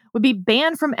open would be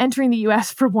banned from entering the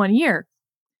U.S. for 1 year.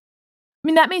 I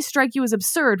mean, that may strike you as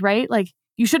absurd, right? Like,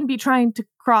 you shouldn't be trying to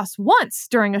cross once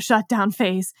during a shutdown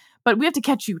phase, but we have to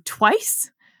catch you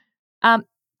twice?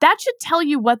 That should tell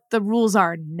you what the rules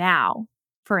are now,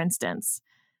 for instance.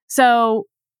 So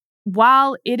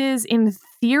while it is in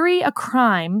theory a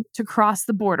crime to cross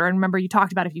the border, and remember you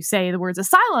talked about if you say the words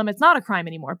asylum, it's not a crime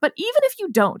anymore. But even if you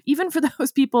don't, even for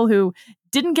those people who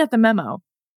didn't get the memo,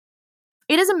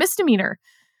 it is a misdemeanor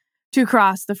to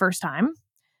cross the first time.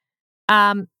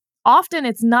 Often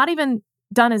it's not even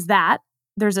done as that.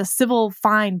 There's a civil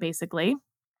fine, basically.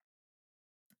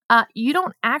 You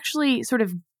don't actually sort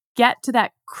of get to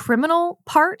that criminal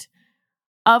part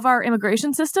of our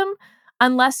immigration system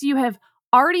unless you have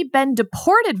already been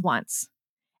deported once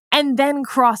and then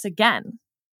cross again.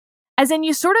 As in,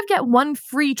 you sort of get one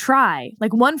free try,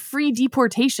 like one free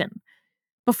deportation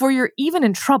before you're even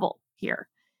in trouble here.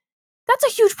 That's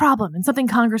a huge problem and something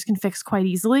Congress can fix quite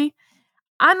easily.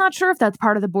 I'm not sure if that's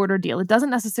part of the border deal. It doesn't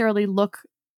necessarily look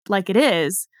like it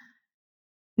is.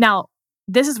 Now,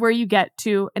 this is where you get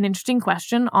to an interesting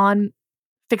question on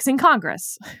fixing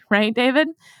Congress, right, David?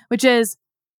 Which is,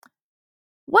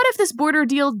 what if this border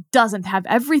deal doesn't have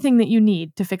everything that you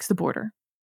need to fix the border?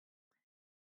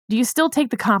 Do you still take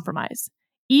the compromise?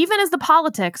 Even as the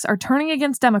politics are turning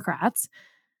against Democrats,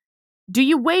 do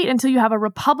you wait until you have a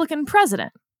Republican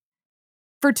president?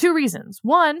 For two reasons.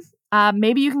 One,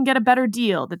 maybe you can get a better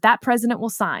deal that president will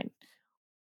sign.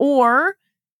 Or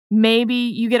maybe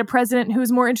you get a president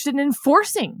who's more interested in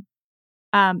enforcing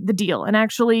the deal and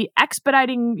actually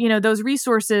expediting, those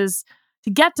resources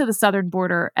to get to the southern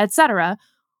border, et cetera.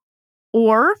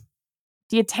 Or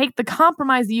do you take the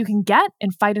compromise that you can get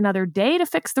and fight another day to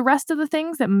fix the rest of the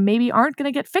things that maybe aren't going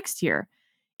to get fixed here?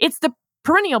 It's the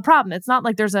perennial problem. It's not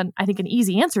like there's an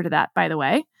easy answer to that, by the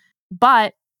way.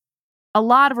 But a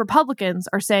lot of Republicans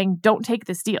are saying, don't take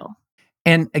this deal.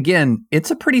 And again,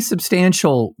 it's a pretty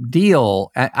substantial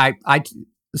deal. I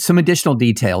some additional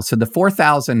details. So the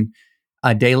 4,000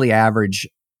 daily average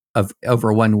of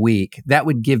over 1 week, that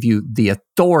would give you the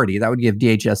authority. That would give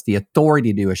DHS the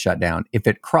authority to do a shutdown. If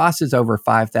it crosses over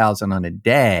 5,000 on a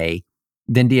day,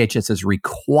 then DHS is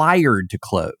required to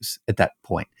close at that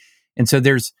point. And so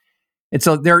there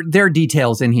are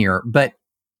details in here. But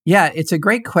yeah, it's a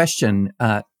great question,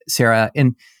 Sarah.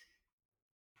 And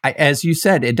as you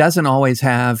said, it doesn't always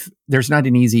there's not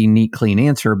an easy, neat, clean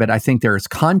answer, but I think there's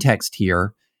context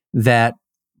here that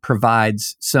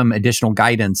provides some additional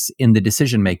guidance in the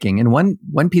decision-making. And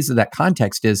one piece of that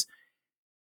context is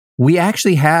we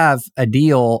actually have a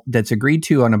deal that's agreed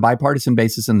to on a bipartisan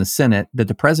basis in the Senate that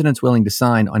the president's willing to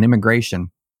sign on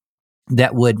immigration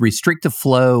that would restrict the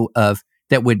flow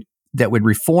that would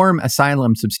reform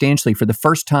asylum substantially for the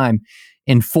first time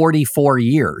in 44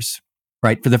 years.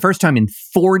 Right? For the first time in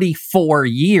 44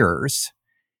 years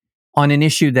on an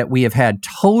issue that we have had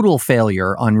total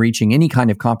failure on reaching any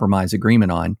kind of compromise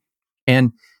agreement on.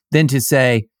 And then to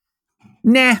say,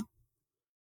 nah,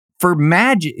 for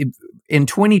magic, in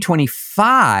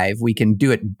 2025, we can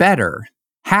do it better.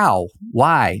 How?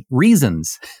 Why?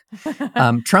 Reasons.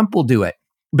 Trump will do it.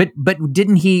 But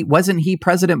wasn't he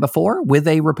president before with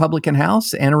a Republican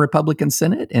House and a Republican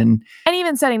Senate? And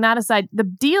even setting that aside, the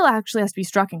deal actually has to be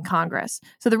struck in Congress.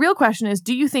 So the real question is,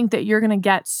 do you think that you're going to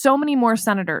get so many more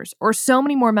senators or so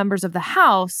many more members of the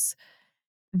House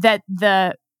that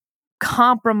the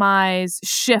compromise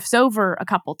shifts over a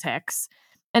couple ticks?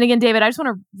 And again, David, I just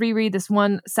want to reread this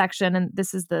one section, and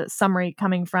this is the summary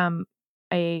coming from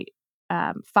a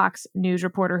Fox News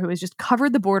reporter who has just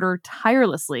covered the border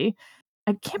tirelessly.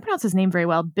 I can't pronounce his name very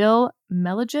well. Bill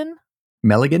Melligan?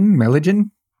 Melligan?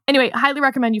 Anyway, highly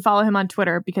recommend you follow him on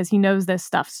Twitter because he knows this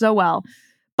stuff so well.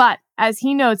 But as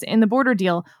he notes in the border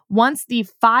deal, once the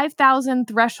 5,000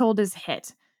 threshold is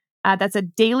hit, that's a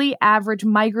daily average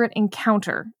migrant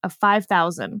encounter of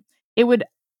 5,000, it would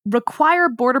require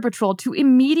Border Patrol to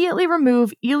immediately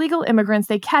remove illegal immigrants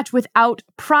they catch without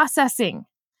processing.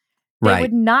 They Right.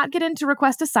 would not get in to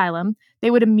request asylum.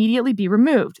 They would immediately be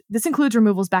removed. This includes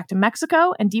removals back to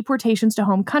Mexico and deportations to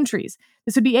home countries.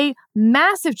 This would be a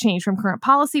massive change from current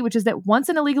policy, which is that once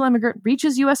an illegal immigrant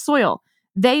reaches U.S. soil,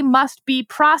 they must be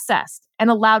processed and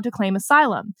allowed to claim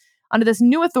asylum. Under this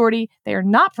new authority, they are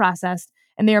not processed,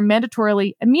 and they are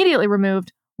mandatorily immediately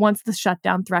removed once the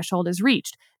shutdown threshold is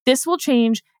reached. This will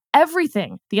change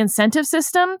everything, the incentive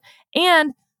system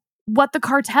and what the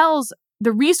cartels,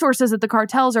 the resources that the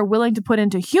cartels are willing to put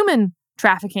into human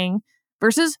trafficking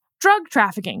versus drug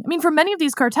trafficking. I mean, for many of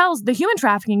these cartels, the human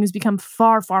trafficking has become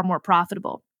far, far more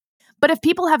profitable. But if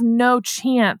people have no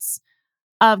chance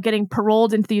of getting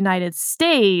paroled into the United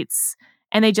States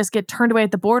and they just get turned away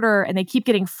at the border and they keep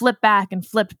getting flipped back,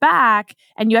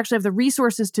 and you actually have the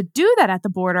resources to do that at the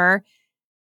border,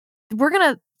 we're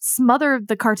going to smother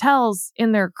the cartels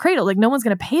in their cradle. Like, no one's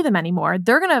going to pay them anymore.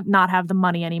 They're going to not have the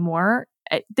money anymore.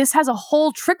 This has a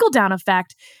whole trickle-down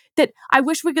effect that I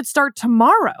wish we could start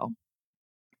tomorrow.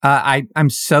 I'm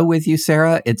so with you,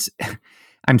 Sarah.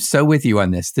 I'm so with you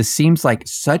on this. This seems like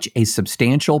such a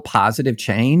substantial positive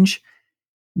change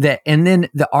and then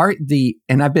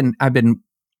I've been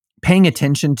paying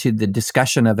attention to the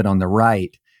discussion of it on the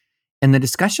right, and the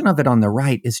discussion of it on the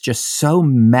right is just so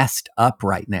messed up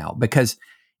right now because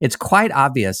it's quite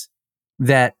obvious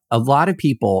that a lot of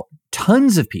people,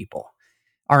 tons of people,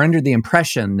 are under the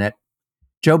impression that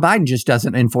Joe Biden just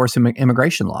doesn't enforce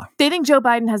immigration law. They think Joe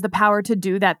Biden has the power to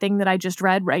do that thing that I just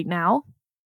read right now,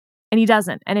 and he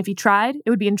doesn't. And if he tried, it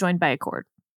would be enjoined by a court.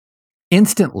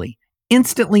 Instantly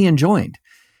enjoined.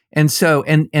 And so,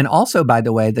 and also, by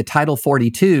the way, the Title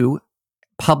 42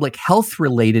 public health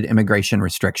related immigration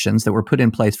restrictions that were put in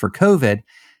place for COVID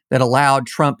that allowed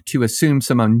Trump to assume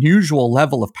some unusual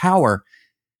level of power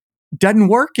doesn't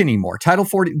work anymore. Title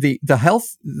 40,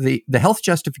 the health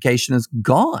justification is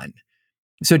gone.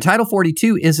 So Title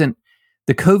 42 isn't,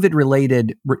 the COVID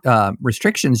related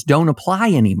restrictions don't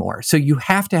apply anymore. So you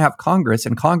have to have Congress,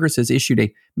 and Congress has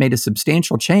made a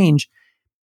substantial change.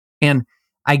 And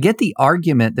I get the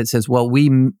argument that says, well,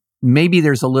 maybe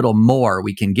there's a little more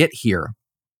we can get here.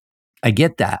 I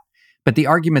get that. But the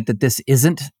argument that this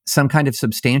isn't some kind of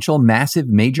substantial, massive,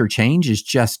 major change is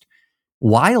just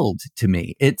wild to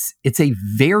me. It's a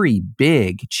very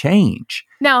big change.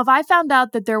 Now, if I found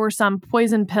out that there were some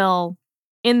poison pill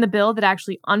in the bill that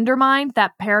actually undermined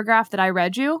that paragraph that I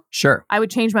read you, sure, I would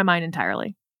change my mind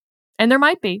entirely. And there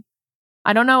might be.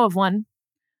 I don't know of one,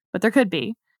 but there could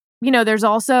be. You know, there's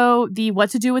also the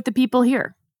what to do with the people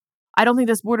here. I don't think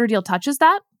this border deal touches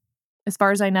that, as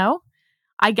far as I know.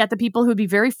 I get the people who'd be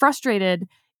very frustrated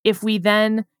if we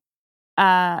then,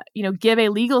 give a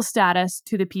legal status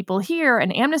to the people here,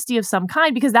 an amnesty of some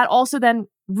kind, because that also then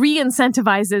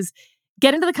re-incentivizes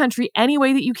get into the country any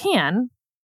way that you can,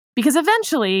 because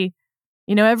eventually,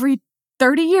 every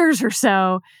 30 years or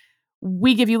so,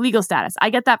 we give you legal status.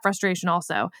 I get that frustration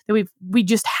also, that we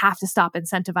just have to stop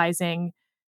incentivizing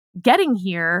getting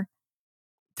here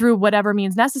through whatever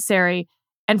means necessary.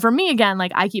 And for me, again,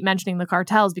 like I keep mentioning the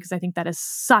cartels because I think that is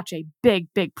such a big,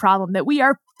 big problem that we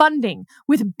are funding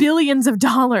with billions of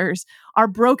dollars. Our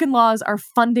broken laws are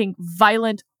funding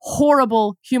violent,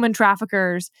 horrible human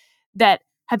traffickers that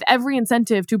have every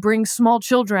incentive to bring small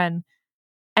children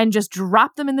and just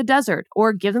drop them in the desert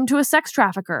or give them to a sex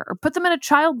trafficker or put them in a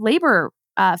child labor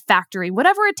factory,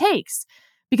 whatever it takes,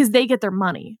 because they get their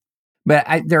money. But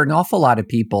there are an awful lot of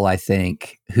people, I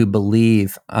think, who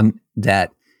believe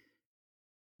that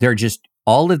there are just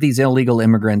all of these illegal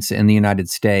immigrants in the United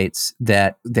States,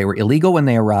 that they were illegal when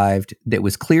they arrived, that it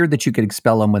was clear that you could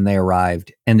expel them when they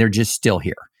arrived, and they're just still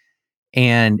here.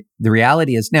 And the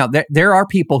reality is, now there are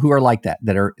people who are like that,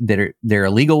 they're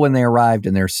illegal when they arrived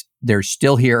and they're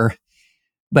still here.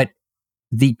 But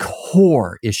the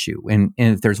core issue, and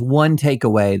if there's one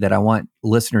takeaway that I want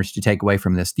listeners to take away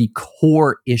from this, the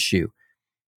core issue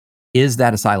is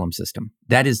that asylum system.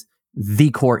 That is the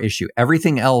core issue.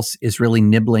 Everything else is really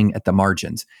nibbling at the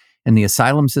margins. And the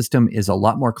asylum system is a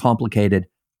lot more complicated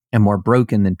and more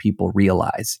broken than people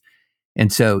realize.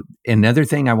 And so another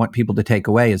thing I want people to take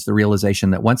away is the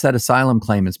realization that once that asylum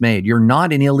claim is made, you're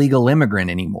not an illegal immigrant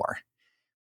anymore.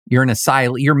 You're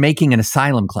making an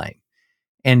asylum claim.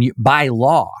 And by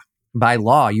law,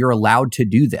 you're allowed to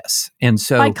do this. And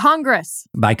so by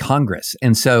Congress.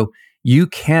 And so you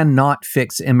cannot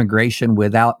fix immigration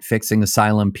without fixing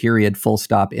asylum, period, full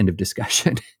stop, end of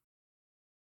discussion.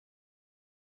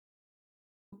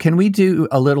 Can we do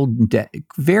a little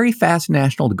very fast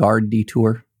National Guard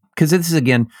detour? Because this is,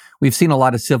 again, we've seen a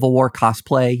lot of Civil War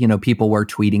cosplay. People were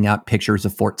tweeting out pictures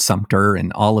of Fort Sumter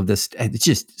and all of this. It's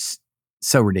just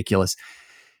so ridiculous.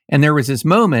 And there was this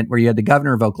moment where you had the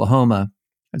governor of Oklahoma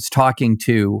was talking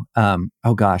to,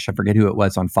 oh gosh, I forget who it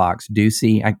was on Fox,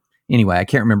 Ducey. Anyway, I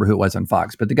can't remember who it was on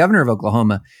Fox, but the governor of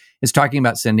Oklahoma is talking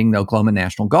about sending the Oklahoma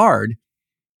National Guard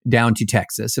down to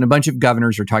Texas. And a bunch of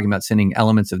governors are talking about sending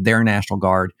elements of their National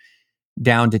Guard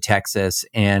down to Texas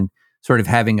and sort of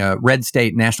having a red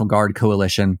state National Guard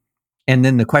coalition. And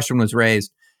then the question was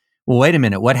raised, well, wait a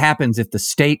minute, what happens if the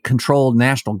state-controlled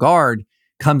National Guard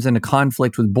comes into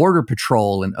conflict with Border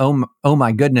Patrol? And oh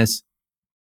my goodness.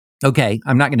 Okay,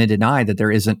 I'm not going to deny that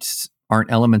there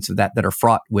aren't elements of that are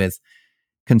fraught with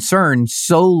concern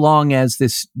so long as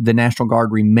the National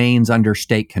Guard remains under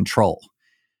state control.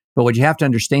 But what you have to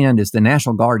understand is the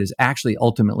National Guard is actually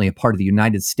ultimately a part of the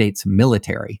United States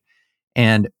military.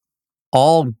 And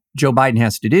all Joe Biden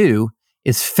has to do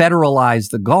is federalize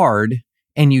the Guard,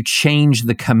 and you change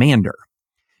the commander.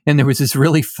 And there was this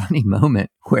really funny moment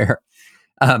where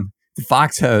the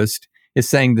Fox host is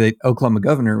saying to the Oklahoma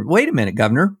governor, wait a minute,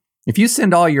 governor, if you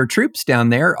send all your troops down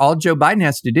there, all Joe Biden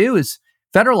has to do is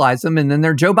federalize them, and then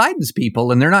they're Joe Biden's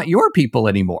people, and they're not your people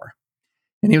anymore.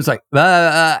 And he was like,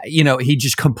 he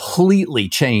just completely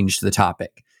changed the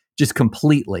topic, just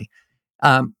completely.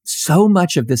 So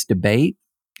much of this debate,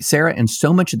 Sarah, and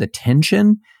so much of the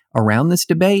tension around this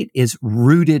debate is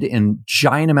rooted in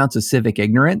giant amounts of civic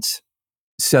ignorance,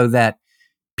 so that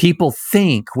people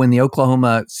think when the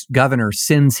Oklahoma governor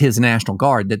sends his National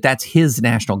Guard, that's his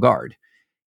National Guard.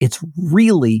 It's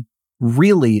really,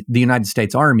 really the United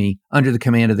States Army under the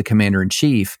command of the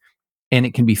commander-in-chief, and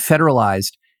it can be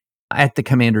federalized at the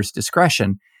commander's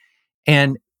discretion.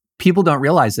 And people don't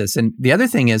realize this. And the other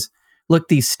thing is, look,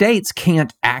 these states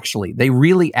they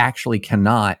really actually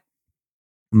cannot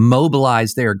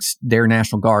mobilize their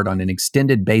National Guard on an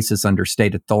extended basis under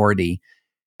state authority,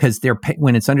 because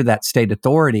when it's under that state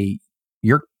authority,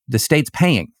 the state's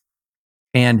paying.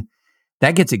 And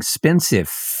that gets expensive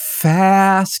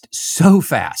so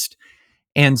fast.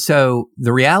 And so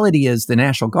the reality is the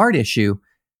National Guard issue,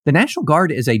 the National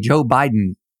Guard is a Joe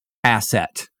Biden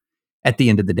asset at the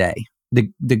end of the day.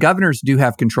 The governors do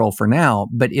have control for now,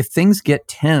 but if things get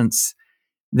tense,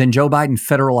 then Joe Biden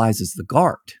federalizes the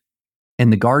Guard,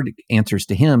 and the Guard answers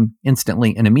to him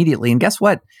instantly and immediately. And guess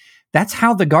what? That's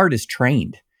how the Guard is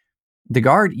trained. The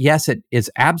Guard, yes, it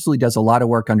absolutely does a lot of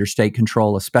work under state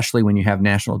control, especially when you have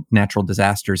natural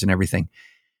disasters and everything.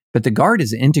 But the Guard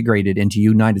is integrated into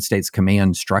United States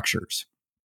command structures.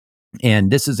 And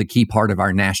this is a key part of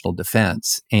our national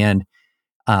defense. And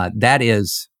that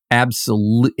is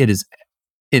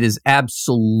it is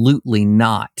absolutely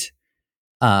not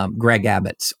Greg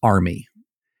Abbott's army.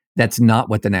 That's not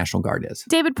what the National Guard is.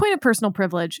 David, point of personal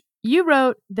privilege. You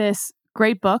wrote this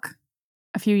great book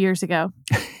a few years ago.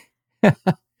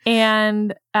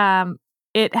 And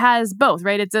it has both,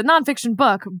 right? It's a nonfiction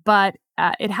book, but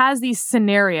it has these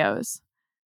scenarios.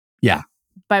 Yeah.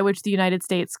 By which the United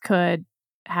States could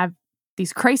have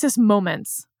these crisis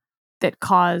moments that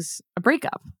cause a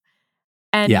breakup.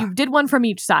 And you did one from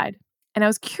each side. And I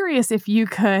was curious if you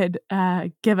could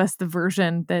give us the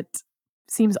version that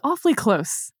seems awfully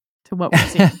close to what we're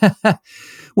seeing.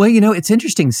 Well, it's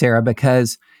interesting, Sarah,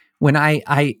 because when I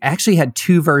actually had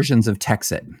two versions of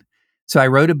Texit. So I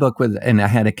wrote a book and I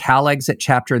had a CalExit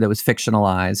chapter that was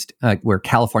fictionalized, where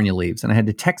California leaves, and I had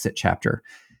a Texit chapter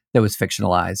that was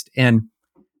fictionalized. And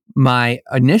my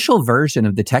initial version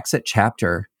of the Texit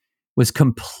chapter was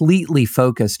completely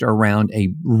focused around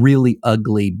a really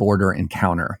ugly border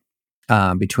encounter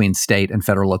between state and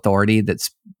federal authority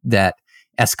that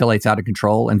escalates out of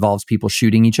control, involves people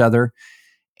shooting each other.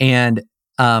 And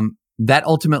that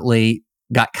ultimately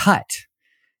got cut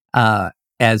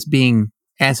as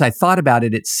I thought about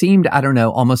it, it seemed, I don't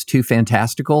know, almost too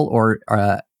fantastical, or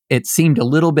it seemed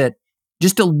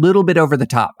just a little bit over the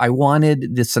top. I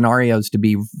wanted the scenarios to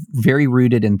be very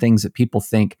rooted in things that people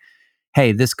think,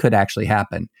 hey, this could actually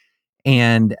happen.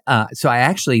 And so I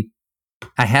originally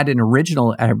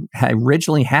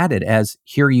had it as,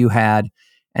 here you had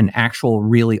an actual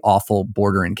really awful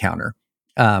border encounter.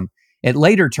 It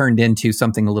later turned into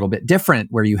something a little bit different,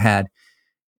 where you had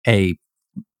a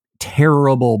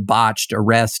terrible botched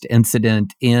arrest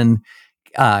incident in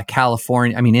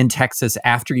California, in Texas,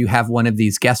 after you have one of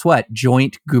these, guess what,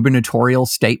 joint gubernatorial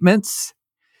statements.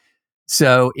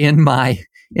 So in my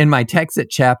Texit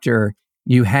chapter,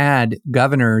 you had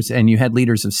governors and you had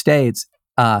leaders of states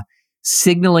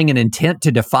signaling an intent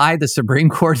to defy the Supreme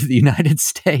Court of the United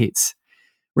States,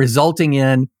 resulting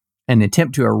in an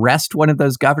attempt to arrest one of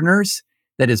those governors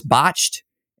that is botched,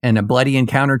 and a bloody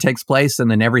encounter takes place, and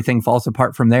then everything falls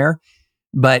apart from there.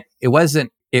 But it was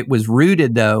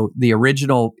rooted, though, the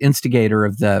original instigator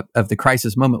of the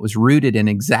crisis moment was rooted in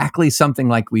exactly something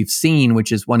like we've seen,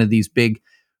 which is one of these big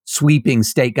sweeping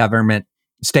state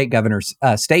governors'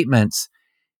 statements,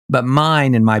 but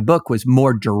mine in my book was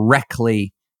more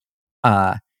directly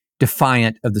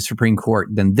defiant of the Supreme Court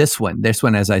than this one. This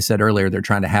one, as I said earlier, they're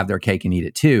trying to have their cake and eat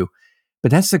it too.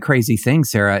 But that's the crazy thing,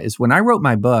 Sarah, is when I wrote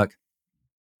my book,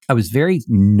 I was very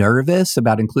nervous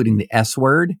about including the S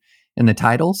word in the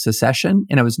title, secession,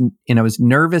 and I was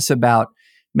nervous about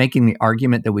making the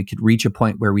argument that we could reach a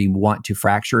point where we want to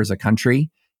fracture as a country.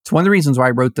 It's one of the reasons why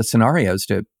I wrote the scenarios,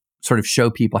 to sort of show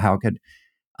people how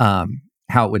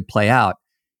it would play out.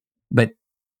 But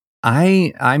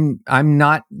I'm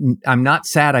not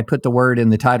sad I put the word in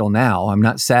the title now. I'm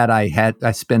not sad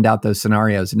I spenned out those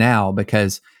scenarios now,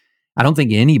 because I don't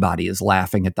think anybody is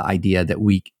laughing at the idea that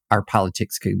our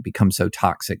politics could become so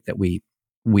toxic that we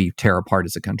tear apart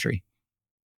as a country.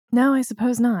 No, I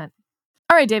suppose not.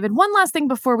 All right, David, one last thing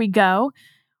before we go.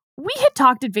 We had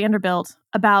talked at Vanderbilt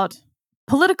about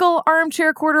political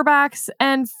armchair quarterbacks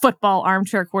and football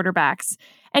armchair quarterbacks.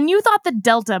 And you thought the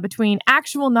delta between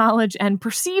actual knowledge and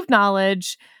perceived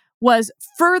knowledge was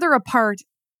further apart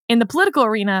in the political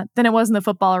arena than it was in the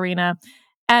football arena.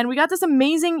 And we got this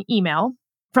amazing email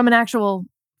from an actual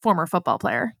former football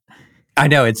player. I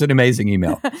know, it's an amazing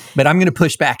email, but I'm going to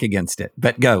push back against it.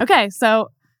 But go. Okay,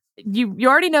 so you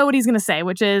already know what he's going to say,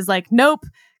 which is like, nope,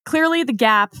 clearly the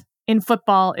gap in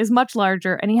football is much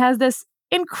larger. And he has this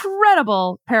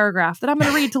incredible paragraph that I'm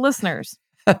going to read to listeners.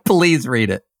 Please read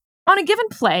it. On a given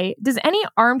play, does any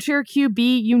armchair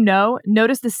QB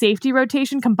notice the safety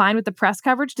rotation combined with the press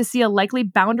coverage to see a likely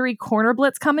boundary corner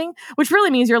blitz coming? Which really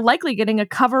means you're likely getting a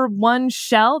cover one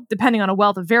shell, depending on a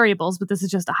wealth of variables, but this is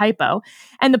just a hypo.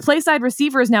 And the play side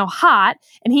receiver is now hot,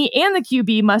 and he and the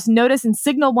QB must notice and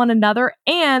signal one another,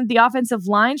 and the offensive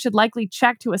line should likely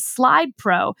check to a slide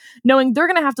pro, knowing they're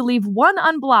going to have to leave one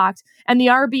unblocked, and the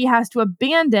RB has to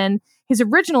abandon his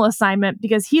original assignment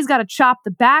because he's got to chop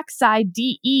the backside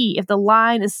DE if the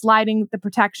line is sliding the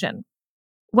protection.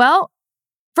 Well,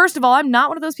 first of all, I'm not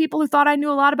one of those people who thought I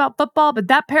knew a lot about football, but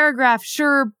that paragraph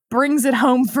sure brings it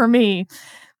home for me.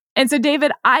 And so,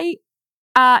 David,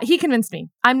 he convinced me.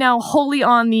 I'm now wholly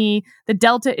on the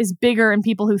delta is bigger in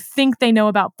people who think they know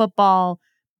about football,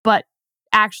 but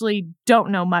actually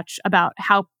don't know much about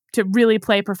how to really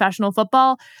play professional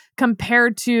football,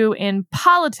 compared to in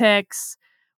politics,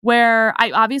 where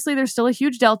obviously there's still a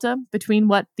huge delta between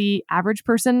what the average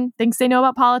person thinks they know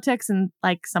about politics and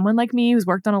like someone like me who's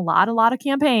worked on a lot of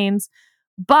campaigns.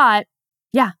 But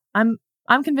yeah, I'm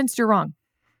convinced you're wrong.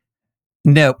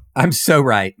 No, I'm so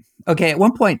right. Okay, at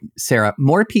one point, Sarah,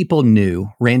 more people knew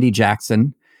Randy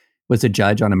Jackson was a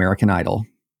judge on American Idol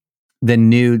than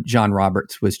knew John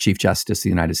Roberts was Chief Justice of the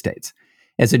United States.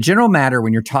 As a general matter,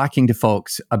 when you're talking to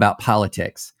folks about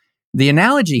politics, the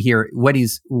analogy here, what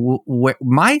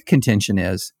my contention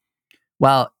is,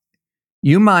 well,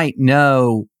 you might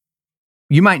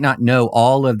not know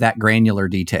all of that granular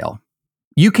detail.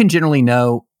 You can generally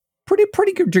know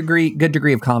pretty good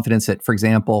degree of confidence that, for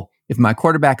example, if my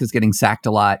quarterback is getting sacked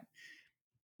a lot,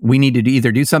 we need to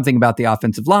either do something about the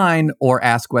offensive line or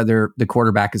ask whether the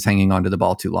quarterback is hanging onto the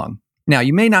ball too long. Now,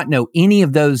 you may not know any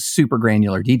of those super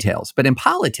granular details, but in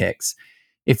politics,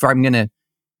 if I'm going to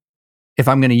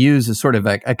use a sort of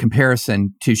a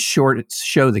comparison to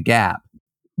show the gap,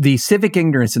 the civic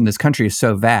ignorance in this country is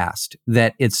so vast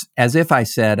that it's as if I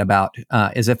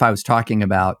was talking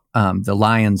about the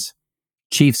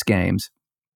Lions-Chiefs games.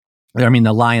 I mean,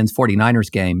 the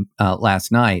Lions-49ers game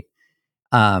last night.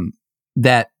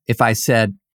 That if I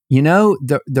said,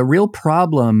 the real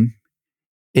problem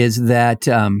is that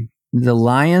the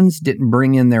Lions didn't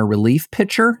bring in their relief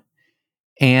pitcher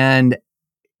and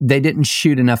they didn't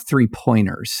shoot enough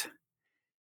 3-pointers.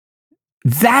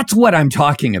 That's what I'm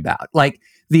talking about. Like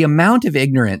the amount of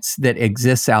ignorance that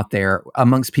exists out there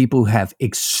amongst people who have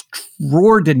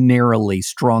extraordinarily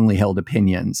strongly held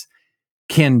opinions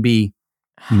can be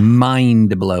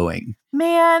mind-blowing.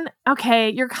 Man, okay,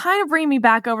 you're kind of bringing me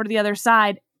back over to the other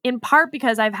side, in part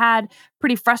because I've had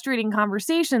pretty frustrating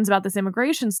conversations about this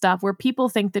immigration stuff where people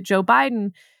think that Joe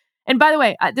Biden, and by the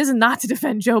way, this is not to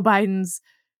defend Joe Biden's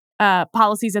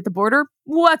policies at the border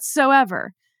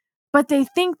whatsoever, but they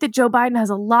think that Joe Biden has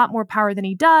a lot more power than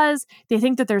he does. They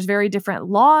think that there's very different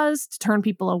laws to turn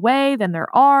people away than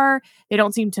there are. They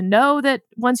don't seem to know that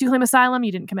once you claim asylum,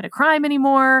 you didn't commit a crime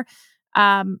anymore.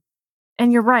 And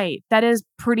you're right. That is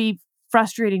pretty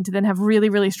frustrating to then have really,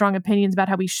 really strong opinions about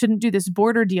how we shouldn't do this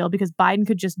border deal because Biden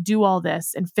could just do all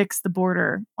this and fix the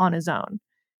border on his own.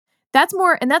 That's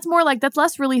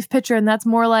less relief pitcher. And that's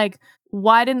more like,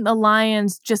 why didn't the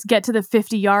Lions just get to the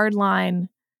 50-yard line?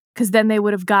 Because then they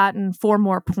would have gotten 4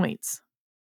 more points.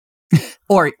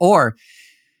 Or what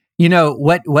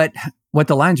what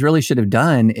the Lions really should have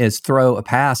done is throw a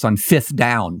pass on 5th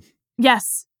down.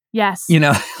 Yes. That's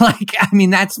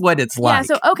what it's like.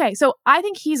 Yeah. So I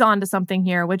think he's on to something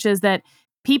here, which is that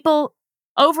people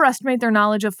overestimate their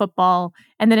knowledge of football,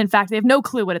 and then in fact they have no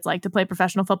clue what it's like to play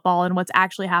professional football and what's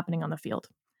actually happening on the field.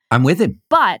 I'm with him.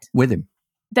 But with him,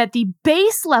 that the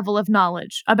base level of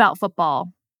knowledge about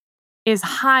football is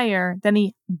higher than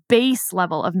the base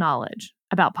level of knowledge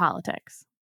about politics.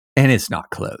 And it's not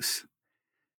close.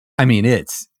 I mean,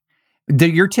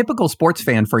 your typical sports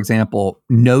fan, for example,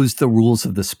 knows the rules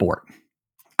of the sport.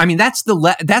 I mean, that's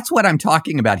what I'm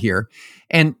talking about here.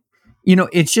 And,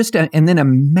 it's just, and then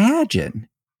imagine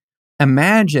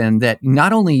that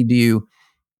not only do you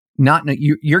not know,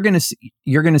 you're going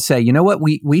to say, you know what,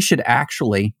 we should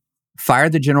actually fire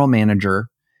the general manager,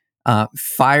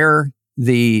 fire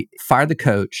the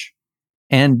coach,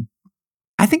 and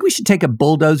I think we should take a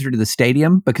bulldozer to the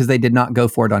stadium because they did not go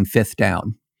for it on 5th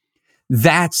down.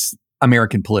 That's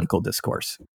American political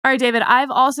discourse. All right, David,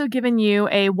 I've also given you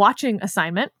a watching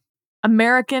assignment,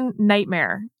 American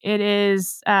Nightmare. It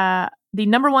is the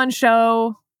 #1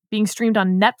 show being streamed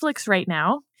on Netflix right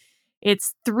now.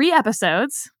 It's 3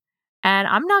 episodes, and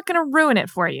I'm not going to ruin it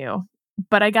for you,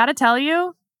 but I got to tell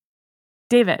you,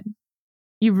 David,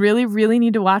 you really, really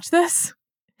need to watch this.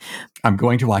 I'm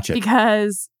going to watch it.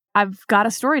 Because I've got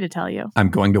a story to tell you. I'm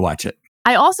going to watch it.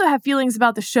 I also have feelings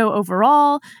about the show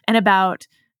overall and about,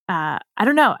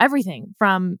 everything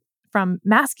from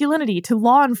masculinity to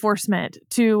law enforcement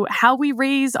to how we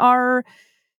raise our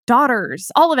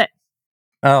daughters, all of it.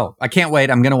 Oh, I can't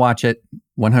wait. I'm going to watch it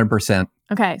 100%.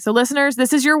 Okay. So listeners,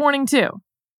 this is your warning too.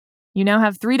 You now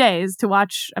have 3 days to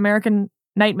watch American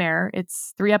Nightmare.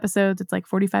 It's 3 episodes. It's like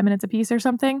 45 minutes a piece or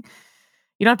something.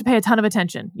 You don't have to pay a ton of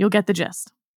attention. You'll get the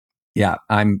gist. Yeah,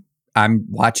 I'm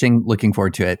watching, looking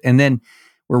forward to it. And then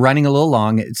we're running a little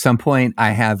long. At some point,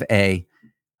 I have a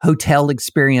hotel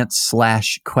experience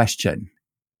 / question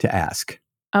to ask.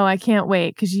 Oh, I can't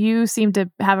wait, because you seem to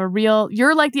have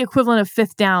you're like the equivalent of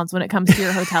 5th downs when it comes to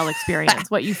your hotel experience.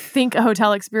 What you think a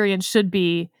hotel experience should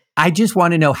be. I just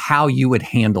want to know how you would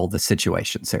handle the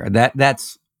situation, Sarah.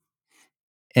 That's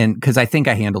because I think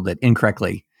I handled it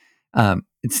incorrectly.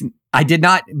 I did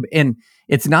not, and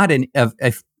it's not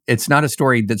it's not a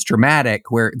story that's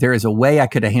dramatic where there is a way I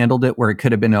could have handled it where it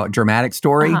could have been a dramatic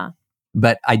story,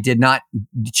 but I did not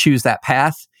choose that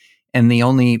path. And the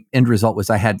only end result was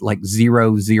I had like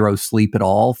zero sleep at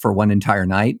all for one entire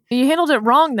night. You handled it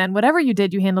wrong then. Whatever you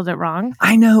did, you handled it wrong.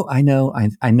 I know I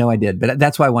did, but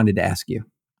that's why I wanted to ask you.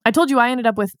 I told you I ended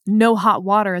up with no hot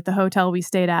water at the hotel we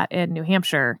stayed at in New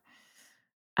Hampshire.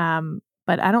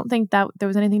 But I don't think that there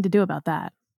was anything to do about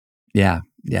that. Yeah.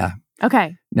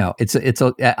 Okay. No,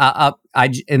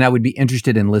 I would be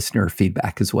interested in listener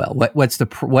feedback as well.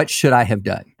 What should I have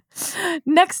done?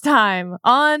 Next time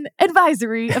on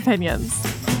Advisory Opinions.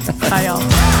 Bye, y'all.